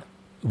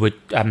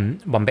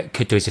bit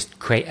could do is just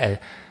create a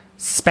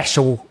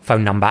special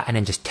phone number and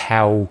then just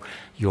tell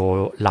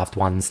your loved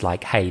ones,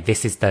 like, hey,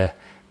 this is the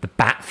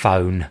bat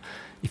phone.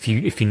 If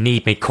you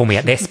need me, call me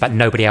at this, but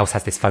nobody else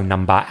has this phone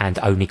number, and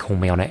only call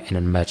me on it in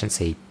an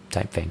emergency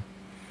type thing.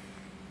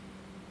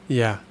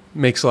 Yeah,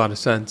 makes a lot of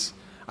sense.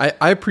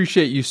 I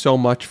appreciate you so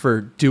much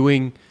for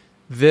doing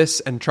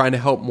this and trying to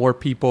help more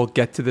people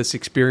get to this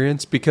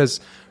experience, because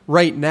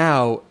right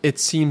now it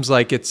seems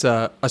like it's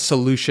a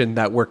solution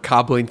that we're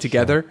cobbling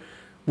together, sure,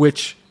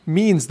 which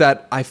means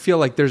that I feel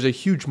like there's a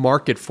huge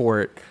market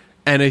for it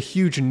and a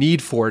huge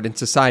need for it in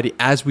society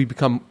as we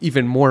become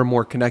even more and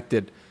more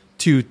connected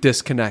to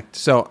disconnect.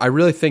 So I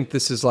really think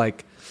this is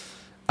like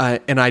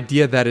an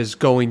idea that is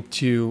going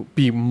to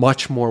be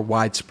much more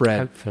widespread,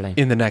 hopefully,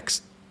 in the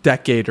next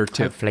decade or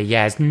two. Hopefully,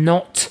 yeah. It's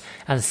not,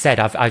 as I said,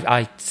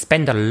 I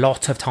spend a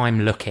lot of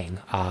time looking,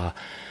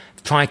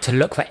 trying to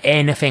look for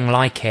anything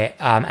like it.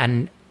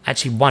 And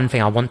actually, one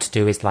thing I want to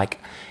do is, like,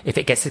 if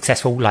it gets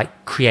successful,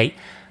 like, create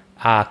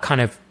a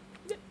kind of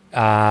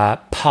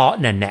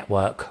partner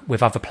network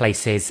with other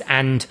places.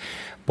 And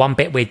one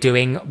bit we're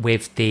doing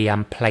with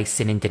the place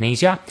in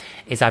Indonesia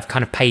is I've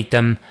kind of paid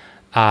them.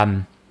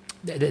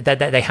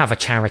 They have a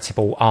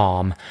charitable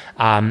arm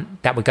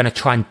that we're going to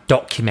try and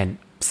document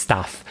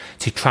stuff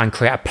to try and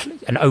create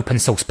an open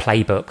source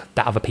playbook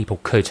that other people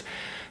could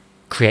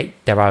create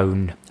their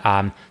own.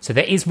 So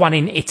there is one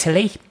in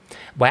Italy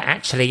where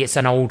actually it's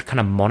an old kind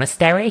of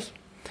monastery,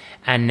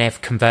 and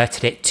they've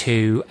converted it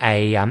to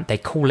they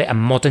call it a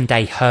modern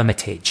day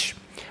hermitage,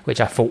 which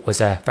I thought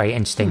was a very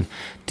interesting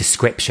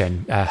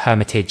description.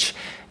 Hermitage,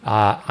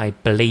 I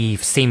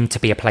believe, seemed to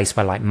be a place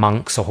where, like,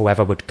 monks or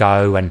whoever would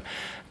go and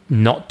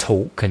not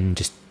talk and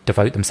just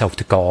devote themselves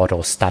to God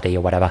or study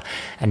or whatever.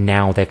 And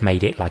now they've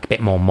made it like a bit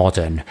more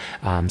modern.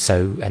 And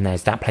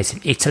there's that place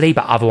in Italy,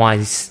 but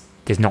otherwise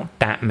there's not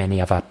that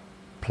many other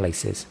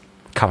places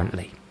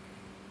currently.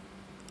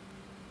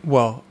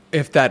 Well,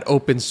 if that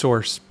open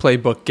source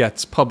playbook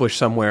gets published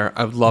somewhere,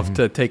 I'd love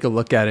to take a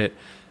look at it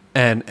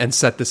and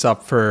set this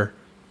up for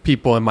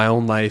people in my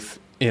own life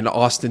in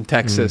Austin,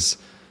 Texas,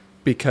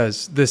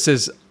 because this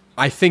is,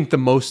 I think, the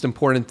most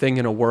important thing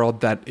in a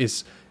world that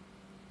is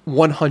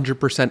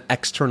 100%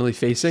 externally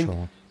facing,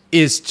 sure,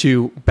 is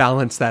to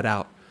balance that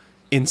out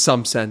in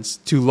some sense,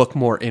 to look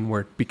more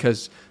inward,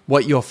 because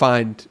what you'll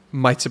find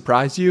might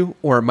surprise you,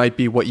 or it might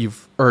be what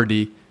you've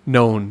already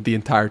known the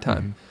entire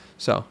time.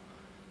 So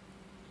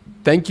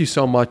thank you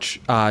so much,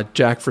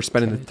 Jack, for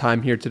spending the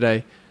time here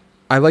today.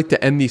 I like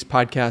to end these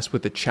podcasts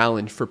with a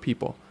challenge for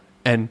people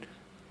and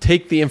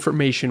take the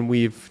information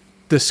we've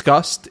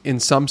discussed in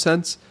some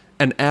sense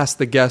and ask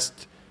the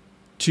guest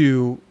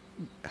to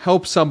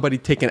help somebody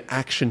take an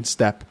action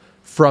step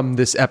from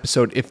this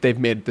episode if they've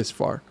made it this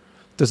far.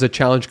 Does a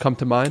challenge come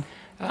to mind?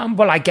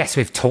 Well, I guess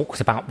we've talked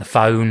about the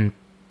phone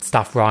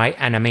stuff, right?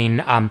 And I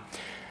mean,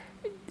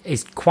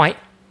 it's quite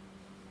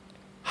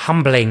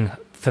humbling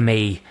for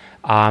me.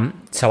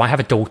 So I have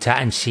a daughter,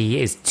 and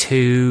she is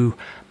 2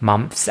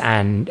 months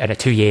and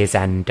 2 years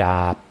and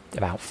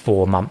about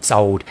 4 months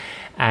old.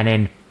 And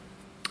then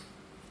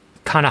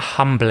kind of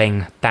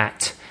humbling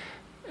that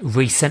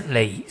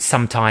recently,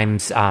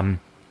 sometimes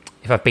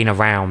if I've been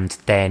around,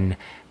 then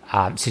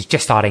she's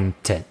just starting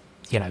to,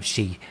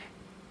 she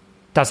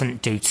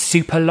doesn't do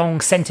super long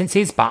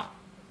sentences, but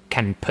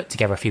can put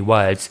together a few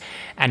words.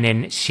 And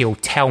then she'll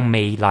tell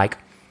me like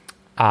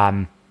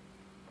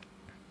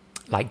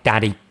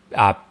Daddy,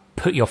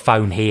 put your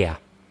phone here.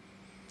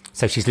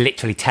 So she's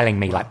literally telling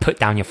me, like, put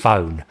down your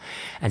phone.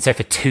 And so if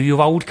a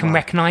 2-year-old can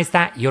recognize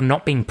that you're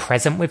not being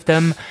present with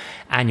them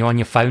and you're on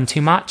your phone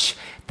too much,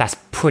 that's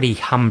pretty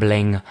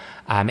humbling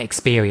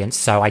experience.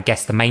 So I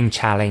guess the main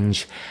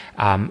challenge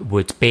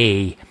would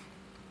be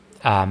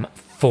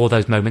for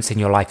those moments in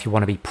your life you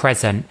want to be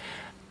present.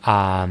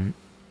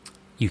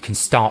 You can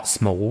start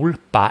small,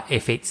 but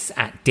if it's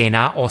at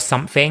dinner or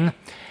something,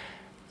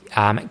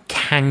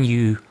 can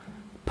you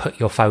put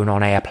your phone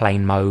on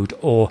airplane mode,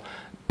 or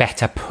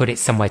better put it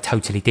somewhere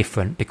totally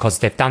different? Because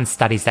they've done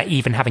studies that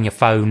even having your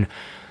phone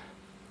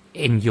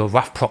in your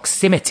rough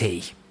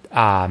proximity,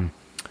 I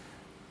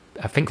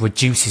think,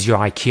 reduces your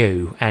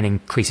IQ and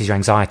increases your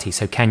anxiety.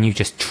 So can you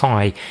just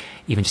try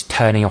even just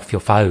turning off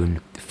your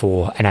phone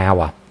for an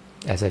hour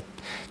as a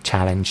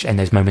challenge, and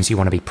those moments you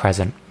want to be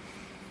present?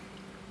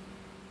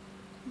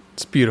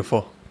 It's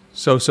beautiful.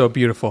 So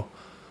beautiful.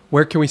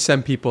 Where can we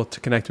send people to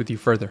connect with you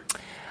further?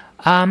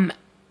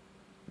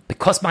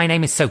 because my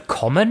name is so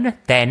common,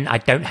 then I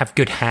don't have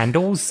good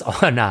handles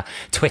on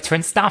Twitter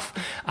and stuff.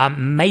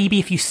 Maybe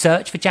if you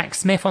search for Jack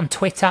Smith on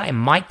Twitter, it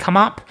might come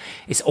up.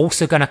 It's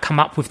also going to come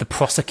up with the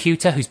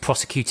prosecutor who's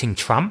prosecuting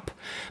Trump,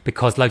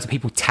 because loads of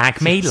people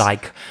tag me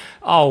like,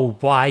 oh,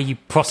 why are you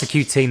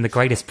prosecuting the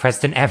greatest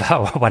president ever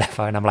or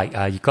whatever? And I'm like,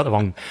 you've got the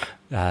wrong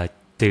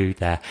dude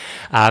there.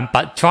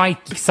 But try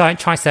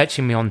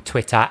searching me on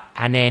Twitter,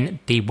 and then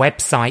the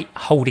website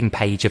holding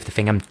page of the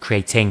thing I'm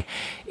creating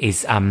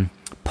is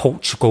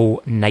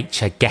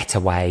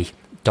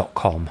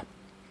PortugalNatureGetaway.com.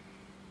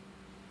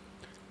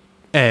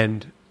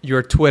 And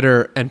your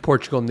Twitter and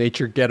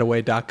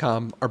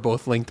PortugalNatureGetaway.com are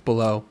both linked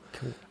below.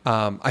 Cool.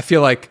 I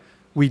feel like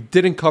we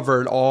didn't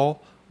cover it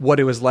all, what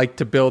it was like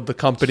to build the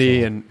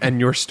company and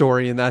your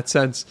story in that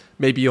sense.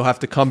 Maybe you'll have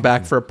to come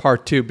back for a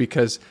part 2,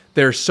 because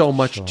there's so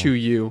much to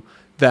you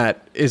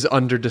that is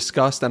under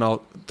discussed, and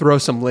I'll throw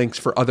some links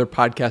for other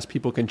podcasts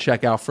people can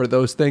check out for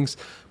those things.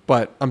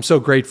 But I'm so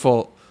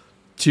grateful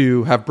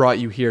to have brought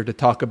you here to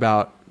talk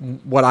about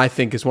what I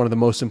think is one of the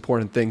most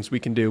important things we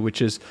can do,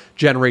 which is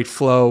generate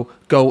flow,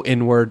 go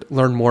inward,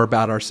 learn more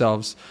about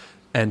ourselves.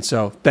 And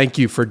so thank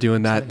you for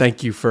doing that.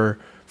 Thank you for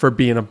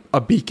being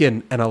a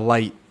beacon and a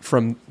light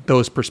from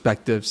those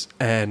perspectives.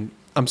 And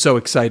I'm so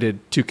excited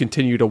to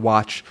continue to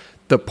watch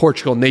the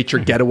Portugal Nature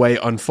Getaway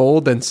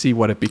unfold and see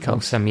what it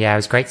becomes. Awesome. Yeah, it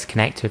was great to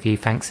connect with you.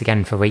 Thanks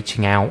again for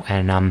reaching out.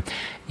 And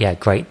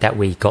great that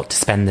we got to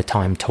spend the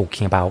time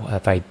talking about a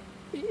very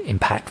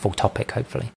impactful topic, hopefully.